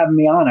 thanks for having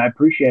me on. I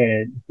appreciate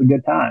it. It's a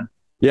good time.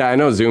 Yeah, I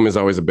know Zoom is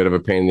always a bit of a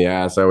pain in the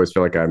ass. I always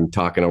feel like I'm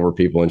talking over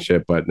people and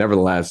shit, but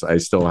nevertheless, I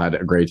still had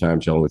a great time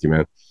chilling with you,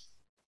 man.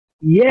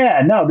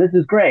 Yeah, no, this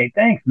is great.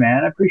 Thanks,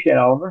 man. I appreciate it,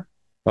 Oliver.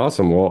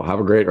 Awesome. Well, have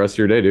a great rest of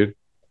your day, dude.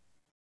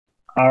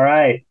 All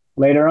right.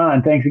 Later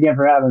on. Thanks again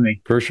for having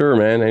me. For sure,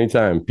 man.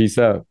 Anytime. Peace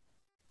out.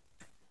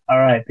 All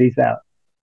right. Peace out.